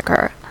playing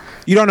Sakura?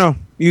 You don't know.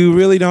 You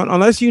really don't.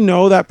 Unless you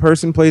know that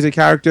person plays a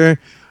character,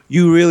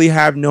 you really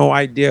have no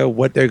idea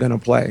what they're going to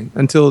play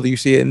until you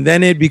see it. And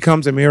then it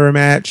becomes a mirror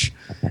match,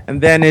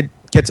 and then it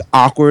gets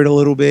awkward a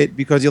little bit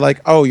because you're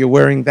like, oh, you're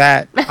wearing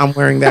that. I'm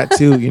wearing that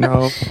too,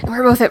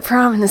 We're both at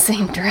prom in the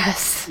same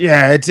dress.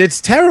 Yeah,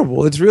 it's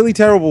terrible. It's really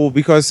terrible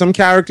because some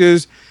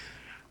characters,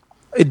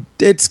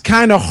 it's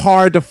kind of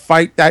hard to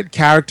fight that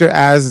character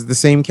as the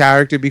same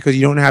character because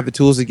you don't have the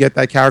tools to get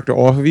that character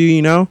off of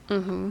you,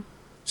 Mm-hmm.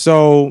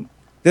 So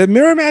the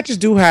mirror matches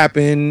do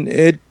happen.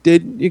 It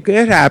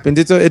happens.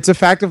 It's a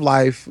fact of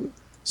life.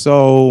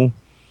 So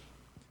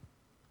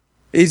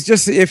it's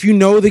just, if you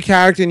know the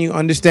character and you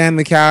understand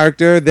the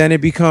character, then it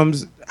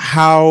becomes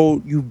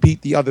how you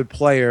beat the other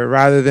player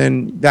rather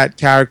than that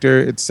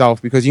character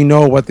itself, because you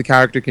know what the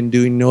character can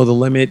do, you know the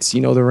limits, you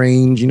know the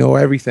range, you know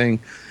everything.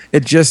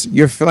 It just,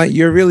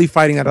 you're really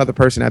fighting that other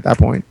person at that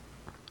point.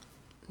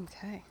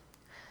 Okay.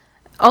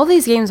 All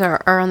these games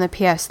are on the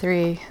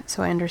PS3,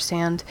 so I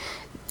understand.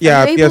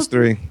 Yeah,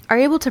 PS3. Are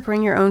you able to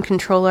bring your own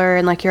controller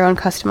and like your own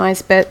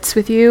customized bits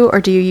with you,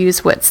 or do you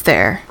use what's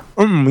there?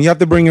 You have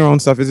to bring your own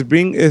stuff. It's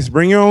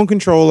bring your own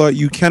controller.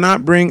 You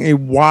cannot bring a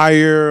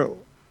wire.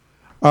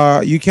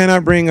 You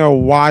cannot bring a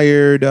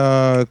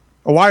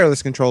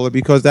wireless controller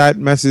because that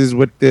messes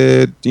with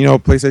the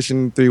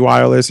PlayStation 3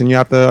 wireless, and you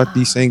have to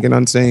desync and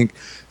unsync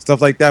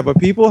stuff like that. But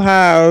people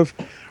have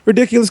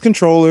ridiculous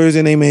controllers,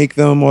 and they make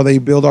them or they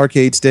build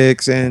arcade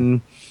sticks. And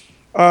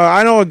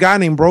I know a guy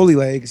named Broly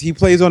Legs. He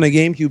plays on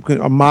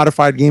a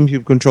modified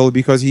GameCube controller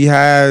because he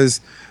has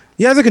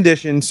a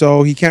condition,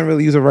 so he can't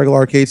really use a regular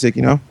arcade stick.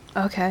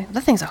 Okay,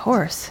 that thing's a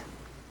horse.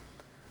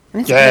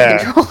 It's yeah. A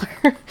big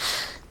controller.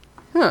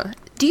 Huh.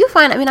 Do you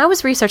find, I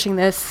was researching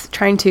this,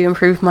 trying to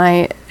improve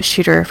my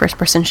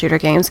first-person shooter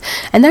games,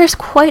 and there's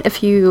quite a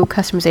few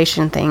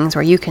customization things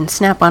where you can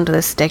snap onto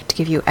the stick to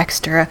give you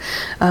extra,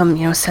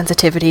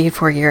 sensitivity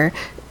for your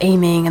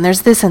aiming, and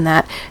there's this and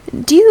that.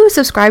 Do you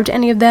subscribe to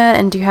any of that,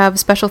 and do you have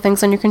special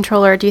things on your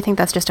controller, or do you think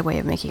that's just a way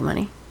of making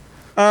money?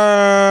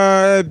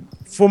 On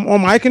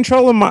my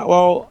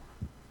controller,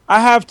 I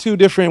have two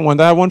different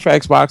ones. I have one for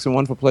Xbox and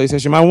one for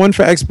PlayStation. My one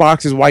for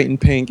Xbox is white and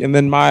pink, and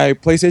then my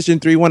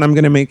PlayStation 3 one, I'm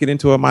going to make it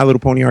into a My Little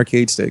Pony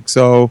arcade stick.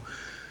 So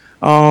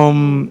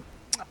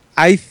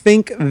I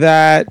think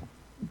that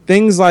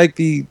things like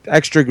the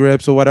extra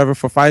grips or whatever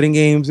for fighting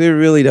games, it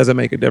really doesn't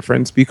make a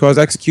difference because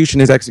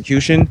execution is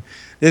execution.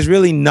 There's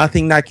really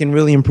nothing that can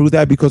really improve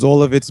that because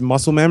all of it's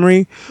muscle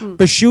memory.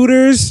 For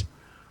shooters,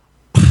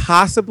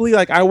 possibly,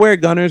 like I wear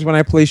gunners when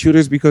I play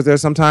shooters because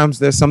there's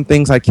some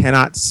things I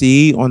cannot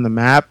see on the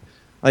map.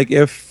 Like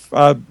if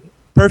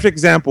perfect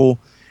example,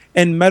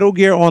 in Metal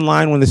Gear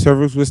Online when the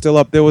servers were still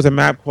up, there was a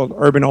map called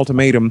Urban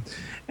Ultimatum,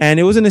 and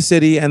it was in a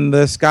city and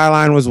the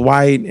skyline was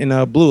white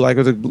and blue, like it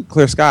was a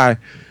clear sky.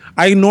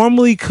 I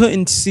normally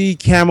couldn't see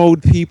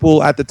camoed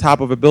people at the top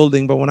of a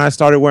building, but when I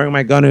started wearing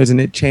my gunners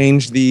and it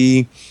changed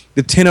the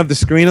tint of the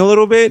screen a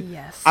little bit,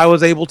 yes, I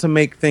was able to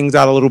make things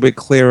out a little bit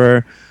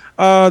clearer.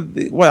 I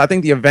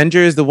think the Avenger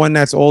is the one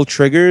that's all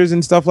triggers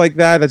and stuff like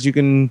that you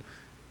can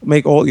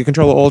make your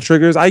controller all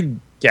triggers. I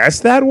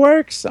guess that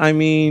works.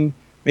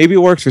 Maybe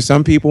it works for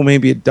some people,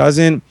 maybe it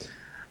doesn't.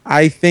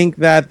 I think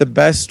that the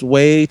best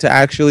way to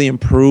actually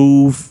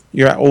improve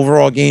your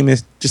overall game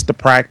is just to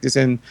practice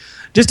and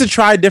just to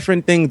try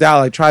different things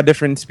out, like try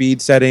different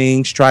speed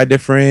settings, try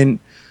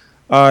different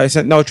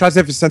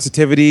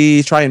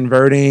sensitivity, try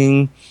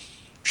inverting.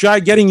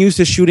 Try getting used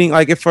to shooting,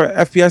 like if for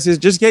FPSs,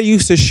 just get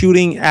used to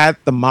shooting at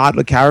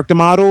the character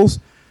models,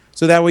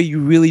 so that way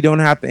you really don't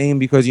have to aim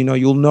because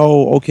you'll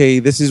know, okay,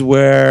 this is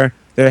where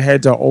their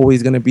heads are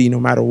always going to be no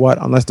matter what,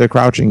 unless they're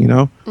crouching.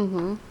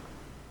 Mm-hmm.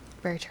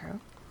 Very true.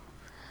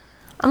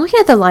 I'm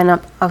looking at the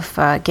lineup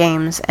of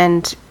games,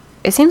 and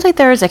it seems like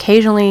there is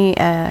occasionally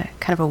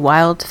kind of a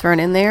wild thrown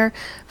in there.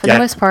 For the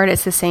most part,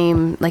 it's the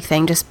same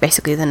thing, just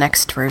basically the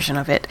next version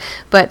of it.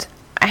 But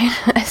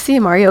I see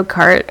Mario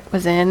Kart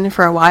was in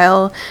for a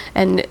while,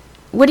 and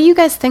what do you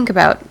guys think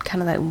about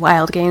kind of that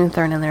wild game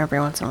thrown in there every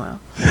once in a while?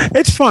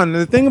 It's fun.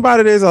 The thing about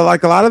it is,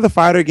 like a lot of the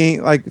fighting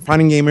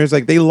gamers,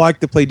 like they like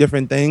to play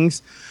different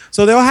things.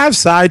 So they'll have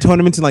side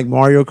tournaments in like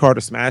Mario Kart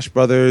or Smash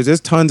Brothers.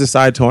 There's tons of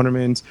side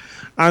tournaments.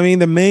 I mean,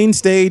 the main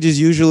stage is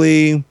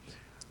usually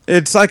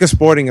it's like a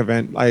sporting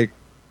event, like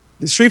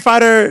Super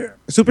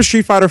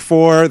Street Fighter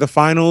 4, the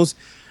finals.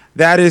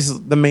 That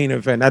is the main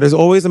event. That is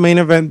always the main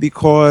event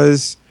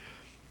because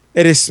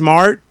it is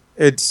smart.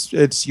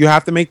 It's you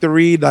have to make the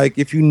read. Like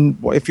if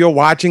you're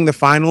watching the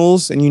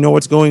finals and you know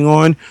what's going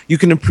on, you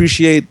can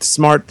appreciate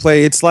smart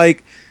play. It's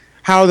like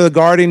how the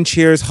Garden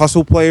cheers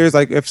hustle players.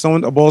 Like if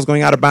a ball's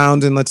going out of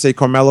bounds and let's say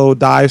Carmelo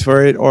dives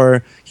for it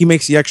or he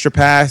makes the extra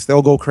pass,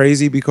 they'll go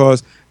crazy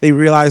because they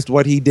realized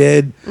what he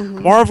did.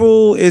 Mm-hmm.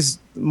 Marvel is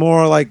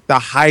more like the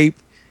hype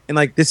and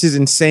like this is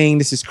insane,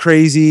 this is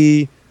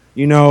crazy.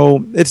 You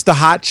know, it's the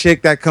hot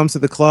chick that comes to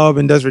the club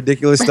and does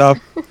ridiculous stuff,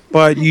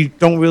 but you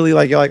don't really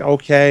like. You're like,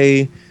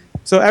 okay.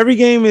 So every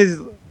game is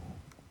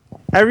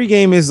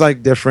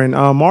like different.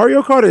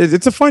 Mario Kart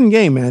it's a fun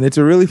game, man. It's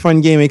a really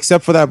fun game,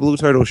 except for that blue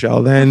turtle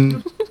shell.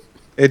 Then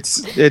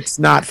it's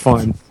not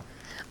fun.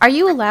 Are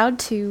you allowed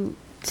to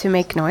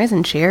make noise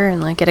and cheer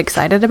and like get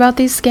excited about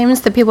these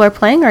games that people are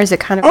playing, or is it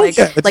kind of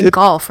like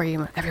golf where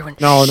you everyone?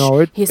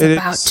 No, he's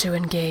about to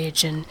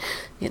engage, and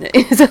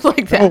is it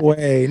like that?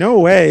 No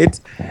way.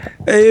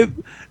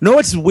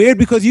 It's weird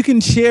because you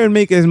can cheer and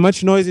make as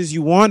much noise as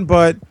you want,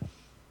 but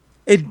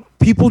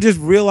people just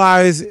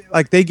realize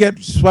like they get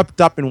swept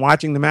up in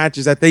watching the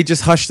matches that they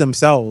just hush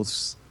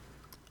themselves.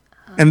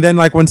 And then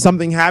like when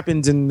something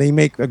happens and they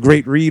make a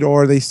great read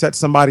or they set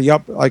somebody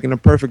up like in a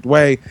perfect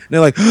way, and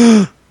they're like,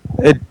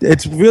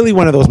 it's really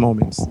one of those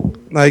moments.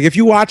 Like if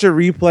you watch a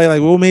replay,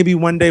 like maybe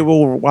one day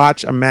we'll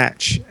watch a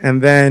match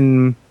and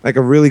then like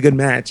a really good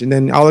match, and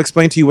then I'll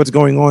explain to you what's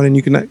going on and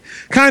you can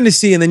kind of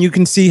see, and then you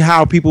can see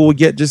how people will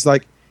get just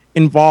like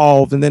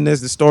involved, and then there's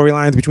the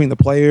storylines between the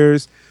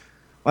players.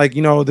 Like,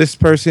 this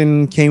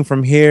person came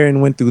from here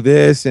and went through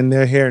this, and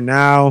they're here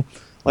now.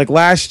 Like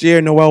last year,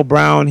 Noel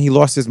Brown, he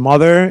lost his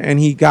mother, and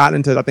he got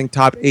into, I think,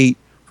 top 8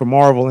 for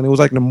Marvel, and it was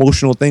like an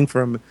emotional thing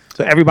for him.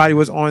 So everybody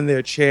was on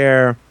their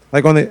chair,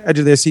 like on the edge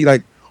of their seat,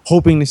 like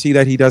hoping to see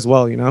that he does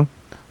well,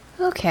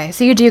 Okay,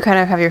 so you do kind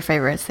of have your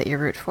favorites that you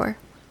root for.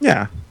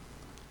 Yeah.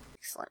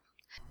 Excellent.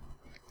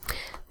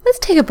 Let's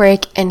take a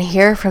break and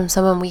hear from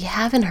someone we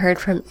haven't heard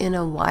from in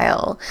a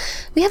while.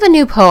 We have a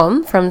new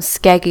poem from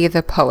Skaggy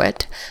the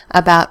Poet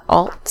about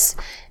alts,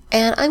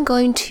 and I'm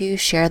going to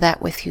share that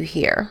with you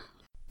here.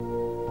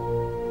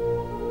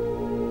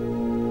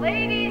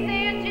 Ladies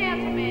and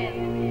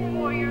gentlemen,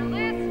 for your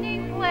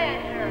listening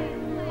pleasure,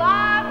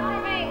 live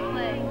from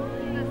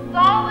England, the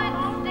solid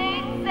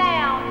state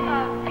sound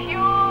of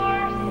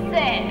pure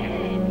sex.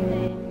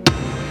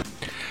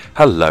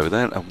 Hello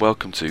there, and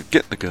welcome to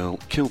Get the Girl,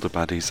 Kill the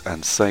Baddies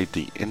and Save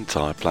the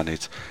Entire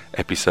Planet,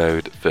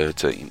 episode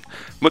 13.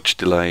 Much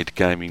delayed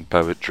gaming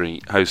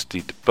poetry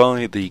hosted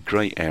by the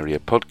Grey Area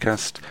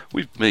podcast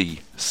with me,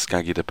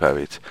 Skaggy the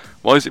Poet.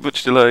 Why is it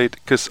much delayed?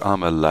 Because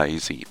I'm a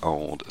lazy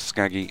old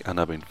Skaggy and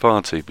I've been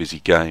far too busy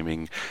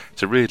gaming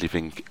to really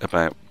think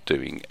about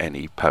doing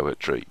any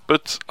poetry.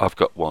 But I've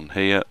got one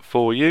here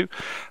for you.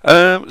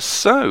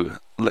 So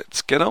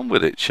let's get on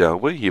with it, shall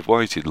we? You've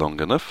waited long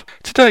enough.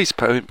 Today's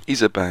poem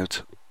is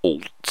about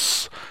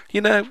alts.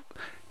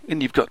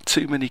 When you've got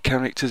too many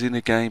characters in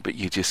a game, but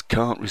you just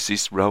can't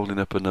resist rolling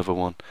up another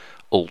one.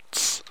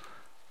 Alts.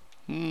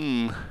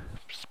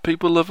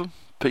 People love them.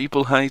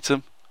 People hate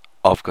them.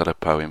 I've got a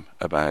poem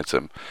about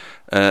them.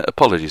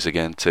 Apologies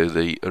again to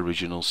the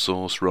original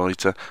source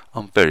writer.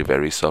 I'm very,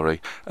 very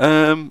sorry.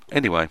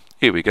 Anyway,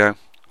 here we go.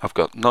 I've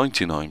got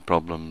 99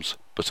 problems,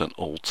 but an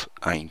alt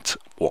ain't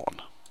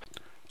one.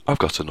 I've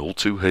got an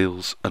alt who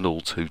heals, an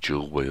alt who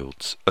dual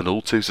wields, an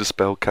alt who's a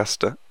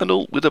spellcaster, an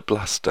alt with a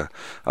blaster.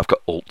 I've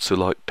got alts who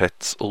like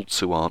pets, alts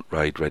who aren't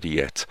raid ready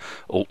yet,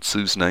 alts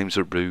whose names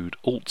are rude,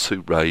 alts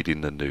who raid in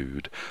the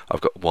nude.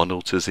 I've got one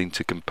alt who's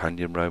into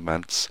companion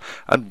romance,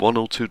 and one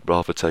alt who'd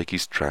rather take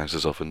his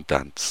trousers off and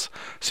dance.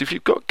 So if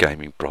you've got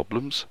gaming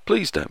problems,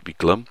 please don't be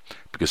glum,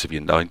 because of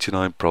your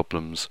 99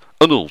 problems,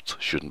 an alt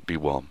shouldn't be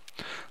one.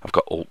 I've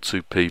got alts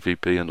who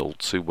PvP and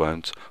alts who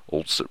won't,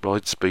 alts that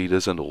ride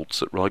speeders and alts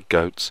that ride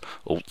goats,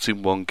 alts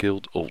in one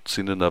guild, alts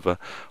in another,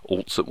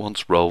 alts that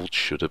once rolled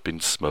should have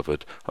been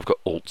smothered. I've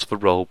got alts for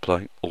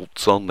roleplay,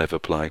 alts I'll never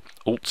play,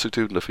 alts who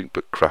do nothing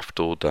but craft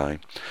all day.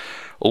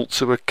 Ults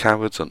who are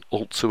cowards and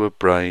ults who are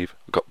brave.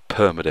 I've got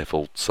permadeath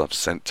ults I've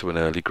sent to an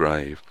early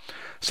grave.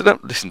 So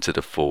don't listen to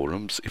the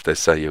forums if they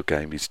say your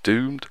game is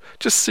doomed.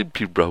 Just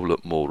simply roll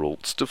up more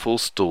ults to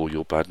forestall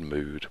your bad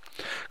mood.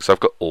 So I've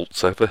got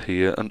ults over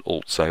here and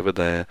ults over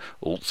there,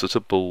 ults that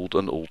are bald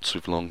and ults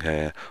with long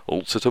hair,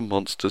 ults that are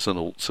monsters and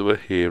ults who are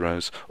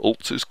heroes,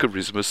 ults whose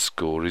charisma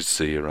score is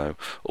 0,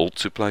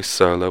 ults who play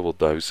solo or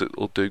those that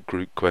will do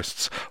group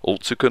quests,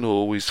 ults who can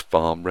always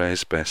farm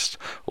rares best,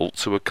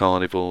 ults who are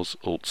carnivores,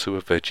 ults who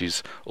are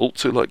veggies,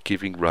 ults who like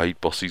giving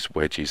raid bosses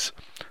wedges.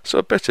 So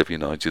I bet of your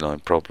 99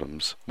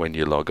 problems when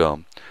you log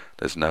on,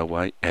 there's no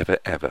way ever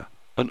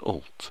an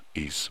ult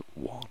is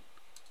 1.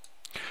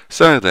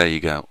 So there you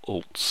go,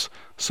 ults.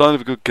 Sign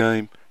of a good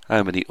game,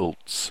 how many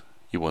ults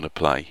you want to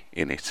play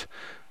in it.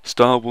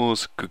 Star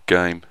Wars, good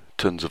game,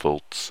 tons of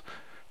ults.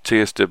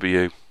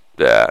 TSW,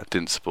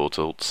 didn't support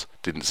ults,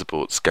 didn't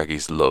support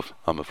Skaggy's love,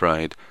 I'm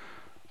afraid.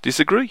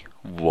 Disagree?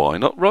 Why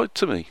not write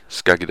to me,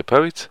 Skaggy the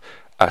Poet,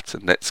 at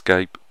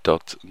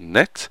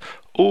netscape.net,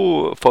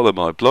 or follow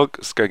my blog,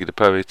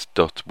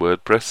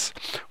 skaggythepoet.wordpress,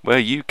 where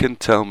you can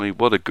tell me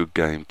what a good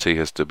game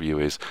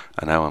TSW is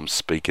and how I'm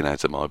speaking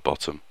out of my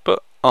bottom.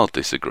 But I'll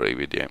disagree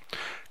with you,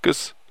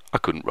 because I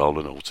couldn't roll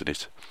an ult in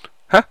it.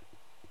 Huh?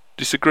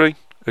 Disagree?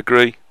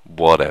 Agree?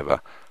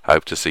 Whatever.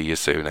 Hope to see you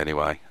soon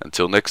anyway.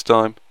 Until next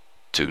time,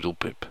 toodle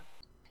pip.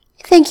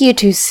 Thank you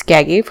to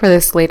Skaggy for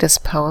this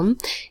latest poem.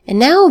 And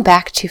now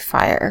back to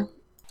Fire.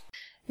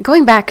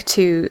 Going back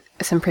to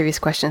some previous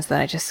questions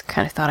that I just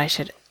kind of thought I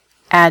should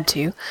add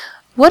to,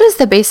 what is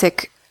the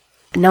basic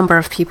number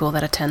of people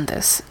that attend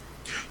this?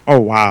 Oh,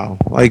 wow.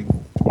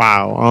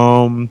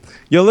 Wow.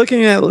 You're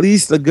looking at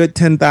least a good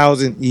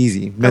 10,000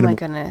 easy. Minimum. Oh my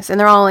goodness. And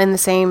they're all in the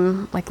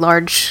same,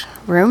 large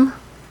room?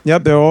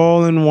 Yep, they're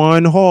all in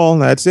one hall.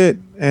 That's it.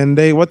 And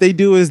what they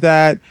do is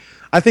that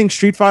I think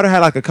Street Fighter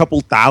had a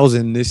couple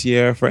thousand this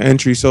year for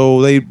entry.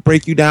 So they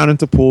break you down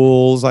into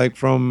pools,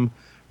 from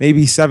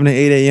maybe 7 to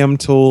 8 a.m.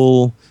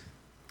 till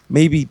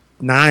maybe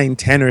 9,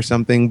 10 or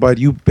something, but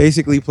you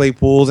basically play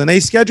pools and they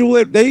schedule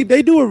it. They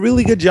do a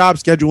really good job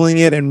scheduling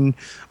it, and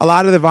a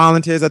lot of the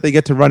volunteers that they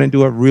get to run and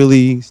do a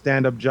really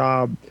stand-up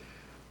job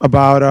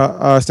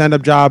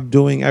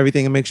doing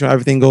everything and make sure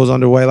everything goes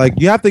underway.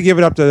 You have to give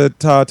it up to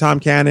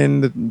Tom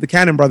Cannon, the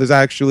Cannon brothers,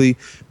 actually,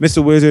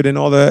 Mr. Wizard, and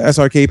all the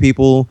SRK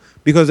people,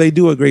 because they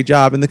do a great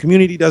job, and the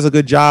community does a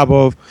good job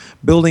of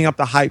building up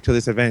the hype to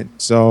this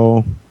event.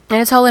 So,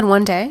 and it's all in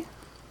one day?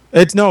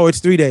 It's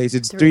 3 days.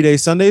 It's 3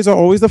 days. Sundays are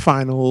always the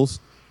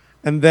finals.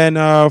 And then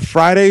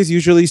Fridays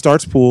usually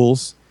starts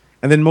pools.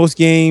 And then most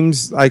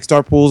games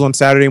start pools on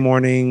Saturday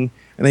morning,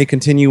 and they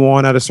continue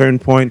on at a certain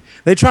point.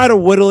 They try to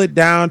whittle it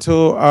down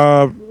to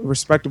a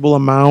respectable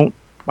amount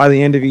by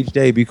the end of each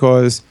day,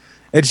 because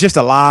it's just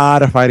a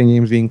lot of fighting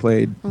games being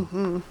played.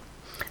 Mm-hmm.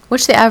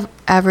 What's the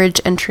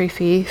average entry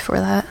fee for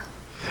that?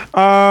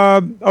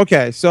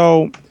 Okay,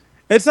 so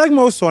it's like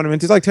most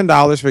tournaments. It's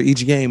 $10 for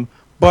each game.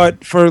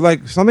 But for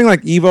something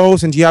like Evo,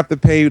 since you have to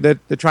pay, they're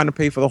trying to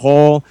pay for the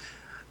hall,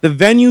 the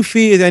venue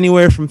fee is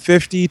anywhere from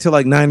 $50 to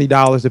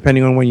 $90,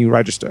 depending on when you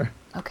register.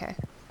 Okay.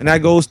 And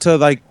that goes to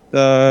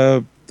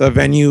the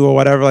venue or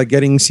whatever,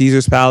 getting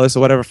Caesar's Palace or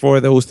whatever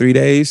for those 3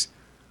 days.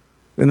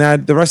 And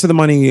that the rest of the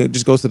money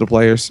just goes to the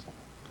players.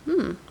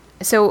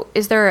 So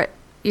you're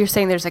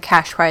saying there's a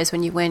cash prize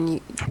when you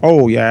win?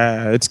 Oh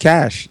yeah, it's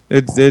cash.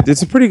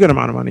 It's a pretty good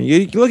amount of money.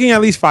 You're looking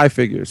at least 5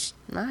 figures.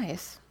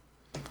 Nice.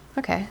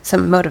 Okay,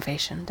 some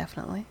motivation,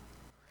 definitely.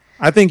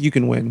 I think you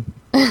can win.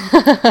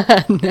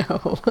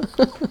 No.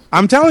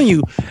 I'm telling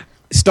you,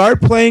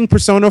 start playing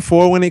Persona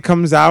 4 when it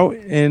comes out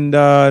in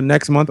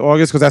next month,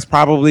 August, because that's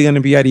probably going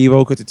to be at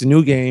Evo because it's a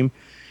new game.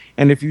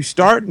 And if you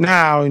start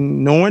now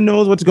and no one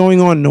knows what's going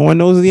on, no one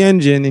knows the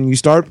engine, and you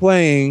start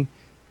playing...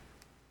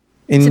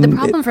 See, the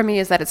problem for me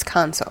is that it's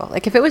console.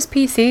 If it was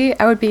PC,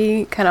 I would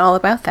be kind of all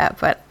about that,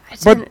 but...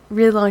 It's been a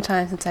really long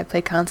time since I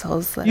played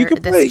consoles. You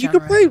could play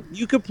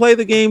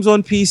the games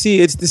on PC.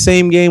 It's the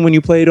same game when you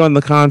play it on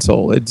the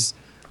console.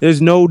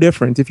 There's no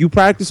difference. If you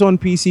practice on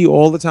PC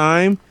all the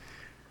time,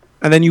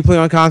 and then you play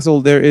on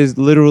console, there is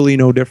literally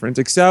no difference.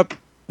 Except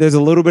there's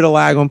a little bit of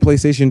lag on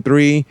PlayStation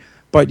 3,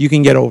 but you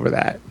can get over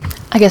that.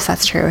 I guess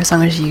that's true, as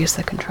long as you use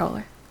the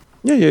controller.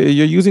 Yeah,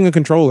 you're using a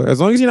controller. As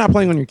long as you're not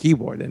playing on your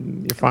keyboard,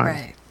 then you're fine.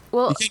 Right.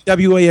 Well, you can't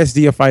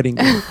WASD a fighting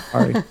game.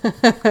 Sorry.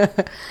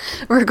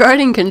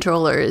 Regarding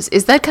controllers,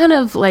 is that kind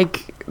of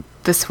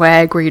the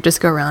swag where you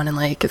just go around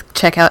and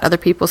check out other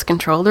people's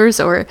controllers,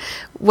 or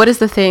what is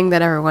the thing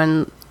that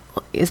everyone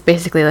is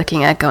basically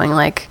looking at going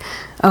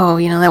oh,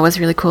 that was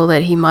really cool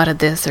that he modded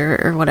this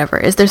or whatever?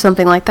 Is there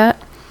something like that?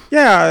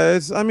 Yeah,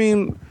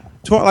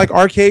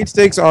 arcade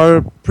sticks are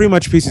pretty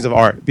much pieces of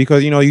art,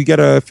 because you get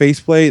a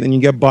faceplate and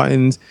you get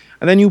buttons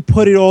and then you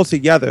put it all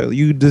together.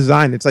 You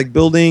design it. It's like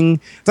building,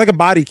 it's like a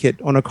body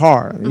kit on a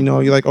car.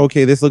 You're like,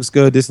 okay, this looks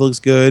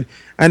good,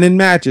 and it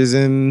matches.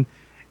 And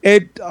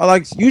it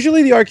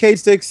usually the arcade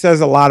stick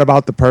says a lot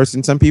about the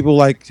person. Some people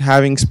like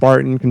having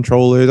Spartan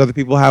controllers, other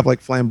people have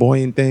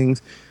flamboyant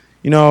things,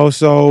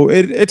 so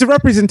it's a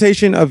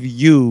representation of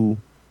you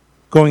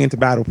going into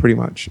battle pretty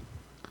much.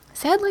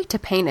 See, I'd like to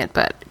paint it,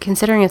 but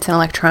considering it's an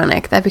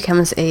electronic, that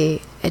becomes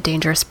a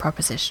dangerous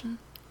proposition.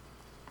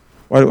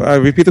 What,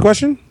 repeat the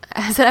question?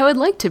 I said I would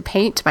like to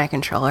paint my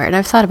controller, and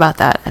I've thought about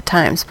that at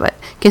times, but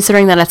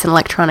considering that it's an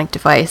electronic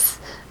device,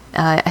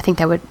 I think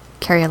that would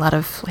carry a lot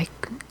of, like,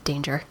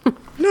 danger.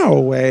 No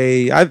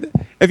way.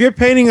 If you're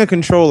painting a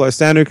controller, a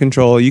standard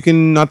controller, you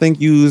can, I think,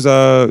 use,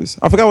 I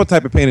forgot what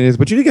type of paint it is,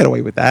 but you can get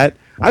away with that.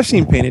 I've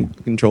seen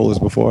painted controllers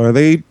before.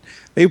 They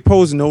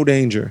pose no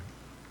danger.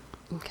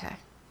 Okay.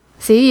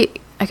 See,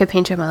 I could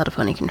paint you My Little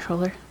Pony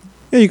controller.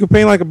 Yeah, you can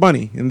paint like a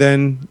bunny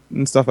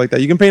and stuff like that.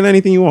 You can paint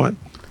anything you want.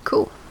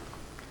 Cool.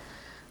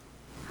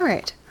 All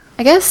right.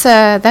 I guess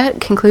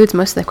that concludes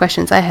most of the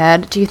questions I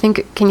had. Can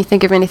you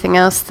think of anything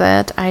else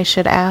that I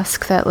should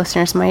ask that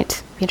listeners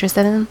might be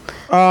interested in?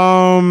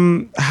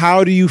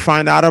 How do you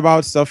find out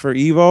about stuff for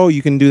Evo?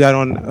 You can do that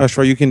on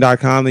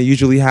shoryuken.com. They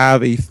usually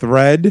have a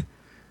thread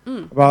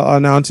about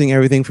announcing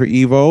everything for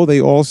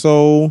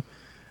Evo.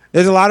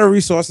 There's a lot of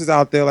resources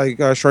out there like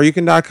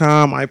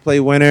shoryuken.com, I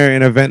Play Winner,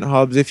 and Event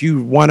Hubs. If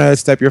you want to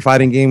step your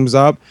fighting games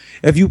up,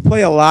 if you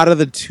play a lot of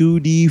the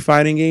 2D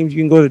fighting games,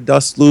 you can go to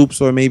Dust Loops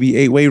or maybe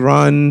 8-Way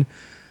Run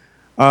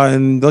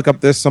and look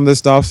up some of this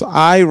stuff. So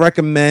I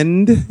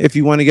recommend, if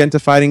you want to get into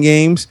fighting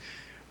games,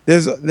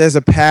 there's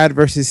a pad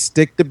versus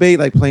stick debate,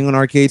 like playing on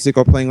arcade stick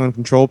or playing on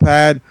control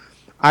pad.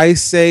 I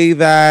say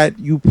that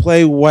you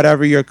play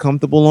whatever you're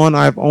comfortable on.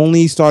 I've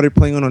only started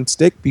playing on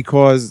stick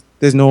because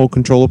there's no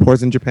controller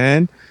ports in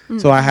Japan.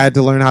 So I had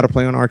to learn how to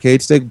play on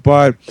arcade stick.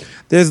 But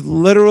there's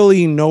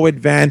literally no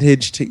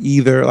advantage to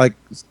either, like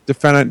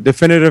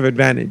definitive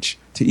advantage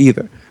to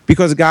either.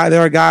 Because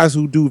there are guys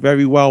who do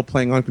very well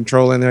playing on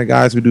controller and there are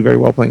guys who do very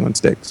well playing on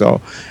stick.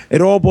 So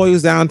it all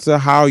boils down to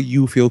how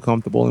you feel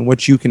comfortable and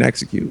what you can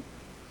execute.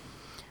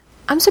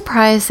 I'm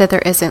surprised that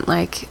there isn't,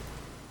 like,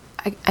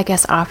 I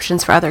guess,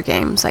 options for other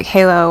games, like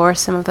Halo or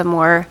some of the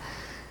more,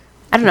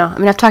 I don't know. I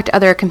mean, I've talked to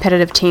other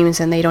competitive teams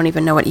and they don't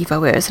even know what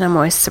Evo is, and I'm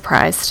always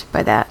surprised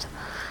by that.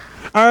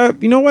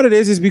 You know what it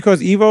is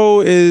because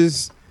Evo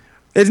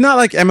it's not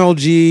like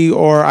MLG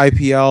or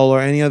IPL or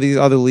any of these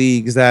other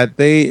leagues that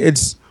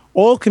it's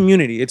all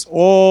community. It's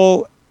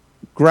all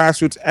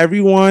grassroots.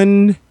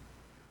 Everyone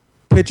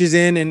pitches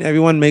in and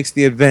everyone makes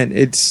the event.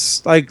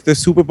 It's like the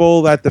Super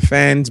Bowl that the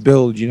fans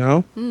build, you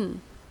know?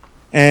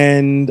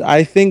 And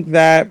I think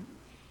that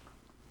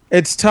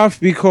it's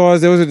tough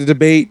because there was a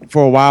debate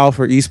for a while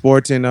for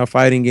esports in the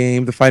fighting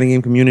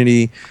game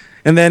community,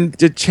 and then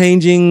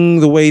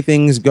changing the way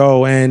things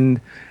go, and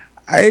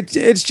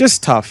it's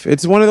just tough.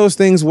 It's one of those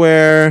things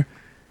where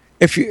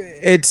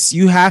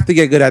you have to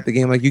get good at the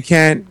game. Like, you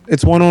can't.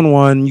 It's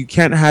 1-on-1. You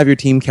can't have your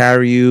team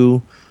carry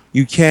you.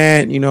 You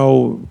can't,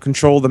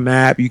 control the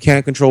map. You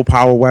can't control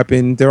power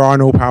weapons. There are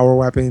no power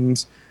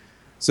weapons.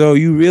 So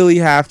you really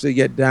have to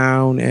get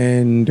down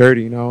and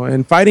dirty,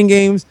 And fighting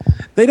games,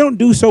 they don't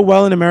do so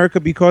well in America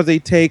because they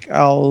take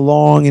a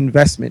long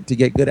investment to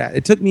get good at.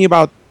 It took me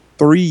about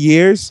 3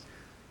 years.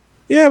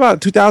 Yeah,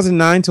 about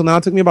 2009 till now.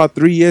 It took me about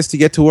 3 years to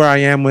get to where I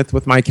am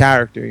with my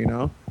character,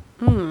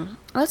 Well,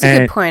 that's a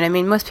good point. I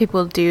mean, most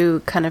people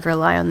do kind of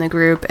rely on the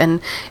group, and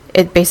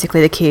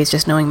basically the key is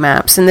just knowing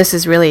maps. And this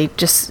is really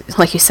just,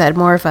 like you said,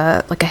 more of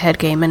a head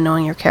game and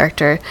knowing your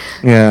character.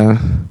 Yeah.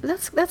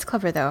 That's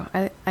clever, though.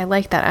 I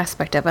like that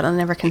aspect of it. I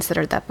never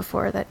considered that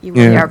before, that you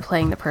really are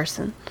playing the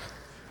person.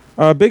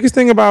 Biggest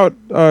thing about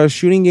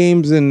shooting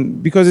games,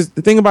 and because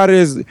the thing about it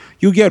is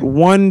you get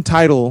one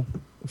title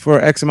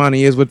for X amount of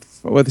years.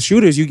 With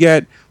shooters, you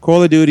get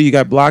Call of Duty, you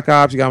got Black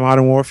Ops, you got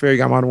Modern Warfare, you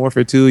got Modern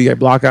Warfare 2, you got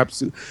Black Ops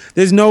 2.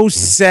 There's no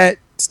set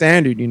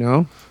standard,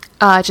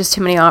 Just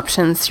too many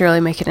options to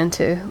really make it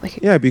into.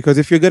 Yeah, because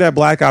if you're good at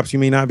Black Ops, you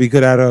may not be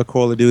good at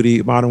Call of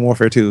Duty, Modern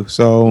Warfare 2.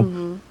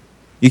 So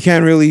you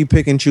can't really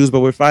pick and choose.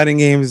 But with fighting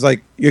games,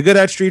 like, you're good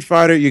at Street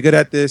Fighter, you're good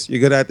at this, you're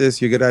good at this,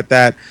 you're good at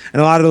that.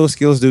 And a lot of those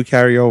skills do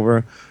carry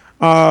over.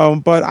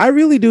 But I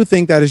really do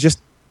think that it's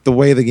just the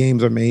way the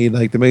games are made,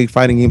 like the way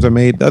fighting games are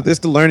made. It's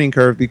the learning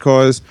curve,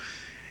 because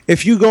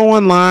if you go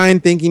online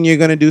thinking you're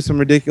going to do some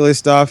ridiculous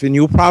stuff, and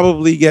you'll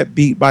probably get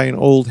beat by an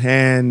old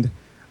hand.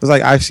 It's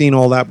like, I've seen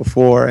all that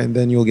before, and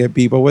then you'll get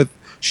beat. But with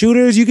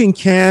shooters, you can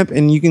camp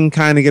and you can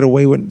kind of get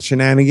away with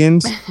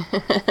shenanigans.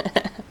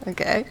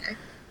 Okay.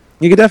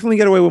 You can definitely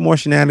get away with more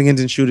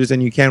shenanigans in shooters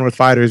than you can with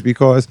fighters,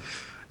 because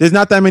there's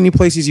not that many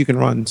places you can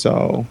run.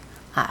 So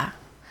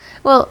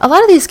well, a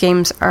lot of these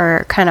games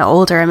are kind of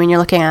older. I mean, you're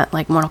looking at,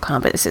 like, Mortal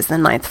Kombat. This is the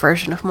 9th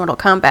version of Mortal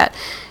Kombat.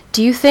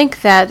 Do you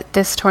think that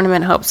this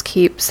tournament helps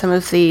keep some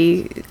of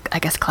the, I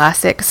guess,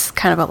 classics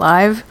kind of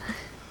alive?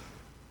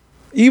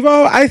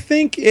 Evo, I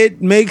think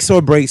it makes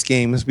or breaks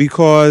games,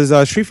 because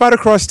Street Fighter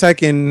Cross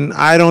Tekken,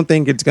 I don't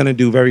think it's going to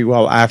do very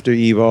well after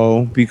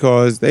Evo,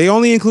 because they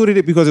only included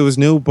it because it was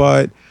new,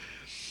 but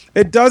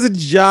it does a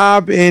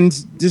job in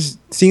just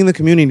seeing the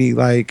community.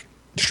 Like,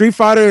 Street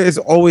Fighter is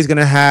always going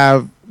to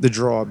have the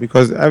draw,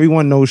 because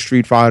everyone knows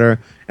Street Fighter,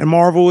 and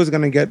Marvel is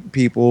going to get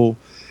people.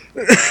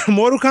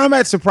 Mortal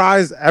Kombat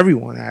surprised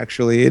everyone,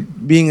 actually,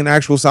 it being an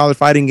actual solid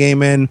fighting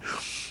game. And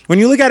when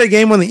you look at a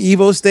game on the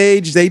Evo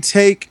stage, they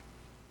take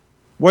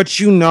what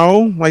you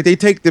know, like they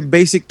take the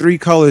basic 3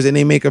 colors and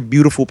they make a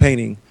beautiful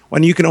painting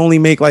when you can only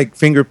make like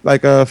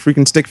a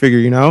freaking stick figure,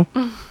 you know?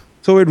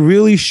 So it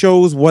really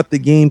shows what the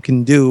game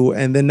can do,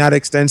 and then that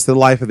extends to the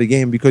life of the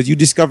game because you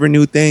discover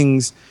new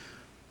things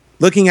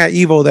looking at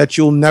Evo that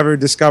you'll never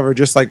discover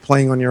just like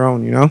playing on your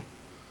own, you know?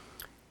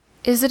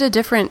 Is it a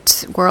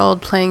different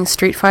world playing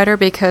Street Fighter?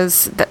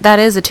 Because that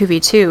is a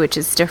 2v2, which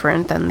is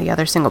different than the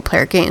other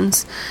single-player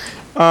games.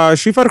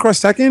 Street Fighter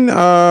Cross Tekken,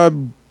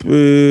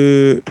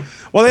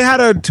 well, they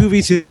had a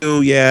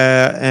 2v2,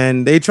 yeah,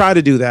 and they try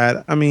to do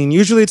that. I mean,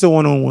 usually it's a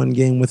one-on-one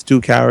game with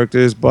 2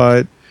 characters,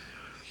 but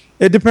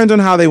it depends on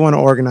how they want to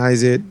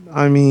organize it.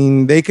 I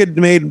mean, they could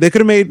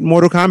have made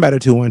Mortal Kombat a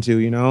 2-1-2,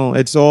 you know?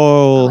 It's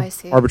all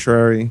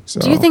arbitrary.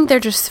 So. Do you think they're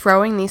just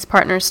throwing these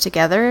partners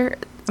together?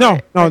 No.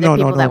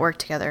 People that work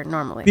together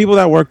normally. People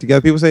that work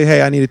together. People say,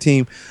 hey, I need a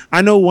team.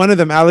 I know one of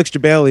them, Alex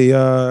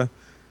Jabali,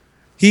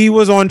 he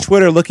was on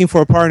Twitter looking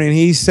for a partner, and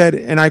he said,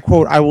 and I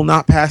quote, "I will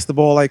not pass the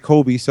ball like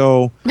Kobe,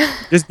 so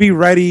just be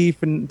ready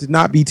to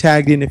not be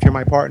tagged in if you're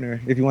my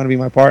partner, if you want to be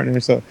my partner."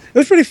 So it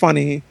was pretty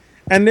funny.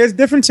 And there's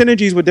different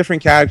synergies with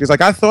different characters.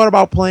 Like, I thought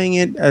about playing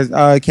it as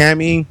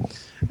Cammy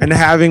and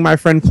having my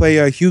friend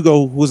play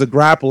Hugo, who's a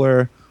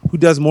grappler, who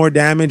does more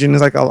damage and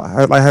is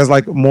has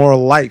more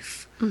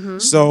life. Mm-hmm.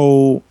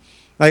 So,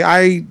 like,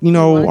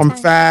 I'm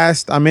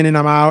fast, I'm in and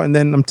I'm out, and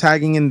then I'm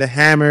tagging in the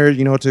hammer,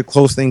 to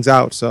close things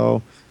out.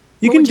 So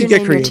you can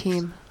get creative. Your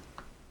team?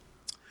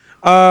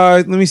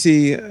 Let me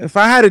see. If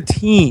I had a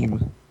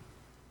team,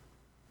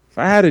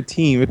 a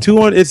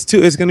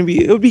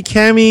 2-1, it would be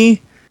Cammy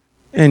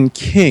and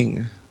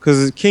King,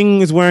 because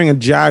King is wearing a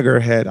Jagger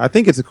head. I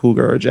think it's a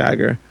Cougar or a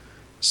Jagger.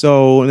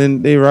 So, and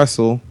then they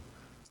wrestle.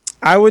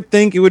 I would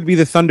think it would be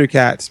the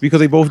Thundercats, because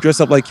they both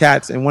dress up like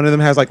cats, and one of them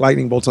has like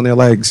lightning bolts on their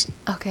legs.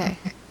 Okay.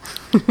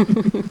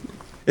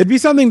 It'd be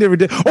something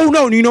that oh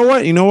no, you know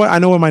what? I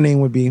know what my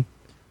name would be.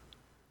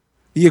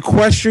 The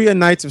Equestria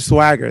Knights of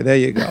Swagger. There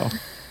you go.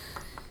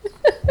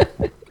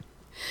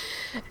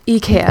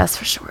 EKS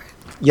for short.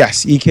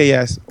 Yes,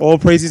 EKS. All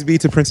praises be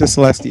to Princess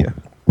Celestia.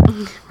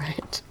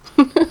 Right.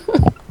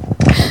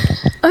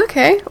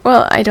 Okay.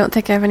 Well, I don't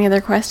think I have any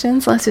other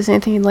questions, unless there's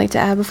anything you'd like to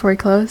add before we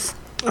close.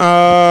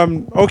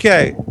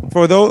 Okay.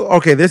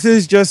 This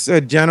is just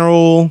a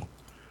general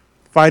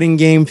fighting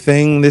game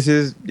thing. This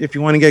is if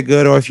you want to get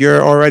good, or if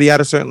you're already at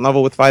a certain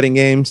level with fighting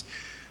games,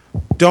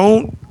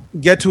 don't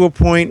get to a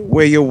point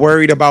where you're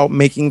worried about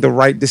making the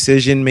right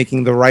decision,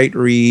 making the right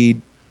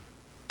read.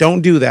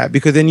 Don't do that,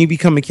 because then you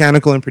become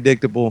mechanical and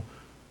predictable.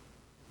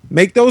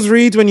 Make those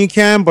reads when you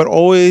can, but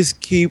always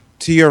keep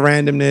to your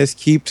randomness,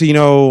 keep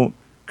to,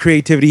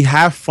 creativity,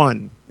 have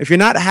fun. If you're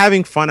not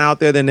having fun out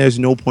there, then there's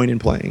no point in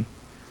playing.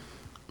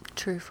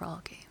 True for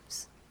all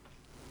games.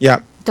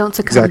 Yeah. Don't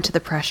succumb to the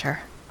pressure.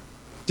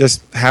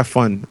 Just have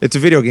fun. It's a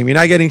video game. You're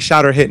not getting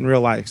shot or hit in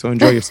real life, so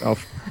enjoy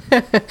yourself.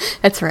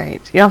 That's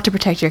right. You don't have to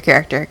protect your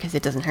character because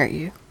it doesn't hurt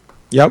you.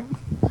 Yep.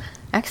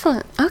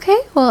 Excellent. Okay.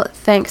 Well,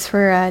 thanks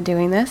for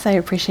doing this. I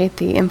appreciate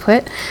the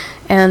input.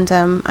 And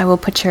I will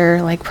put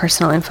your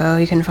personal info.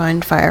 You can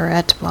find Fire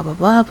at blah, blah,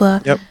 blah, blah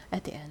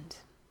at the end.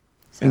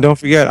 So. And don't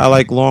forget, I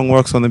like long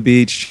walks on the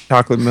beach,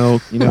 chocolate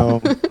milk,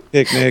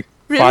 picnic.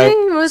 Really?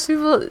 Fire. Most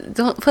people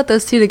don't put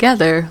those two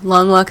together.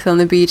 Long walks on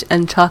the beach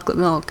and chocolate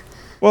milk.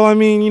 Well, I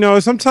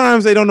mean,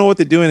 sometimes they don't know what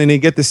they're doing and they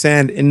get the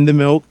sand in the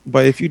milk.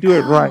 But if you do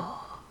it right.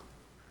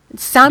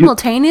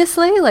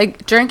 Simultaneously?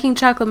 Like drinking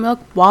chocolate milk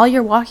while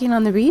you're walking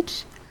on the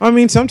beach? I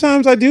mean,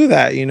 sometimes I do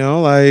that,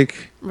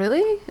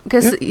 Really?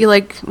 Because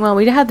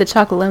we had the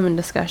chocolate lemon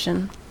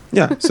discussion.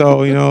 Yeah,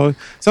 so,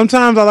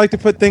 sometimes I like to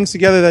put things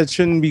together that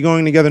shouldn't be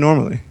going together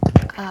normally.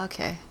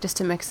 Okay, just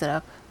to mix it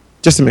up.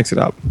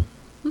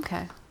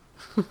 Okay.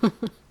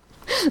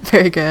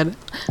 Very good.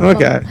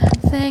 Okay. Well,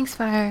 thanks,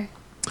 Fire.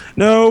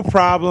 No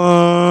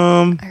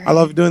problem. Right. I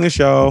love doing the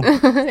show.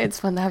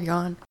 It's fun to have you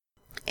on.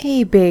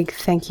 A big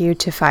thank you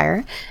to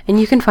Fire, and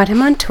you can find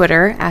him on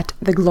Twitter at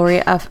The Glory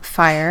of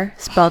Fire,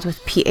 spelled with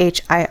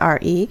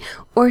PHIRE,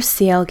 or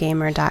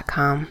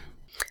CLGamer.com.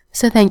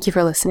 So thank you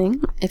for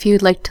listening. If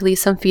you'd like to leave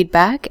some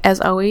feedback,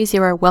 as always,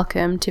 you are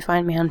welcome to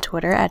find me on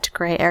Twitter at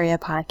Gray Area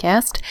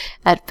Podcast,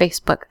 at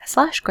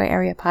Facebook/Gray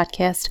Area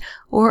Podcast,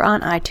 or on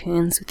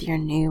iTunes with your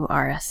new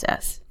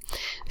RSS.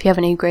 If you have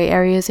any gray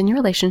areas in your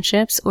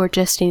relationships or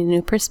just need a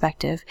new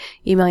perspective,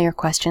 email your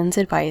questions,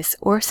 advice,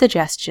 or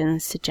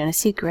suggestions to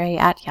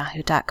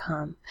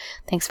jennessegray@yahoo.com.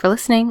 Thanks for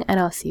listening, and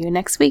I'll see you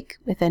next week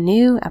with a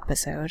new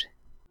episode.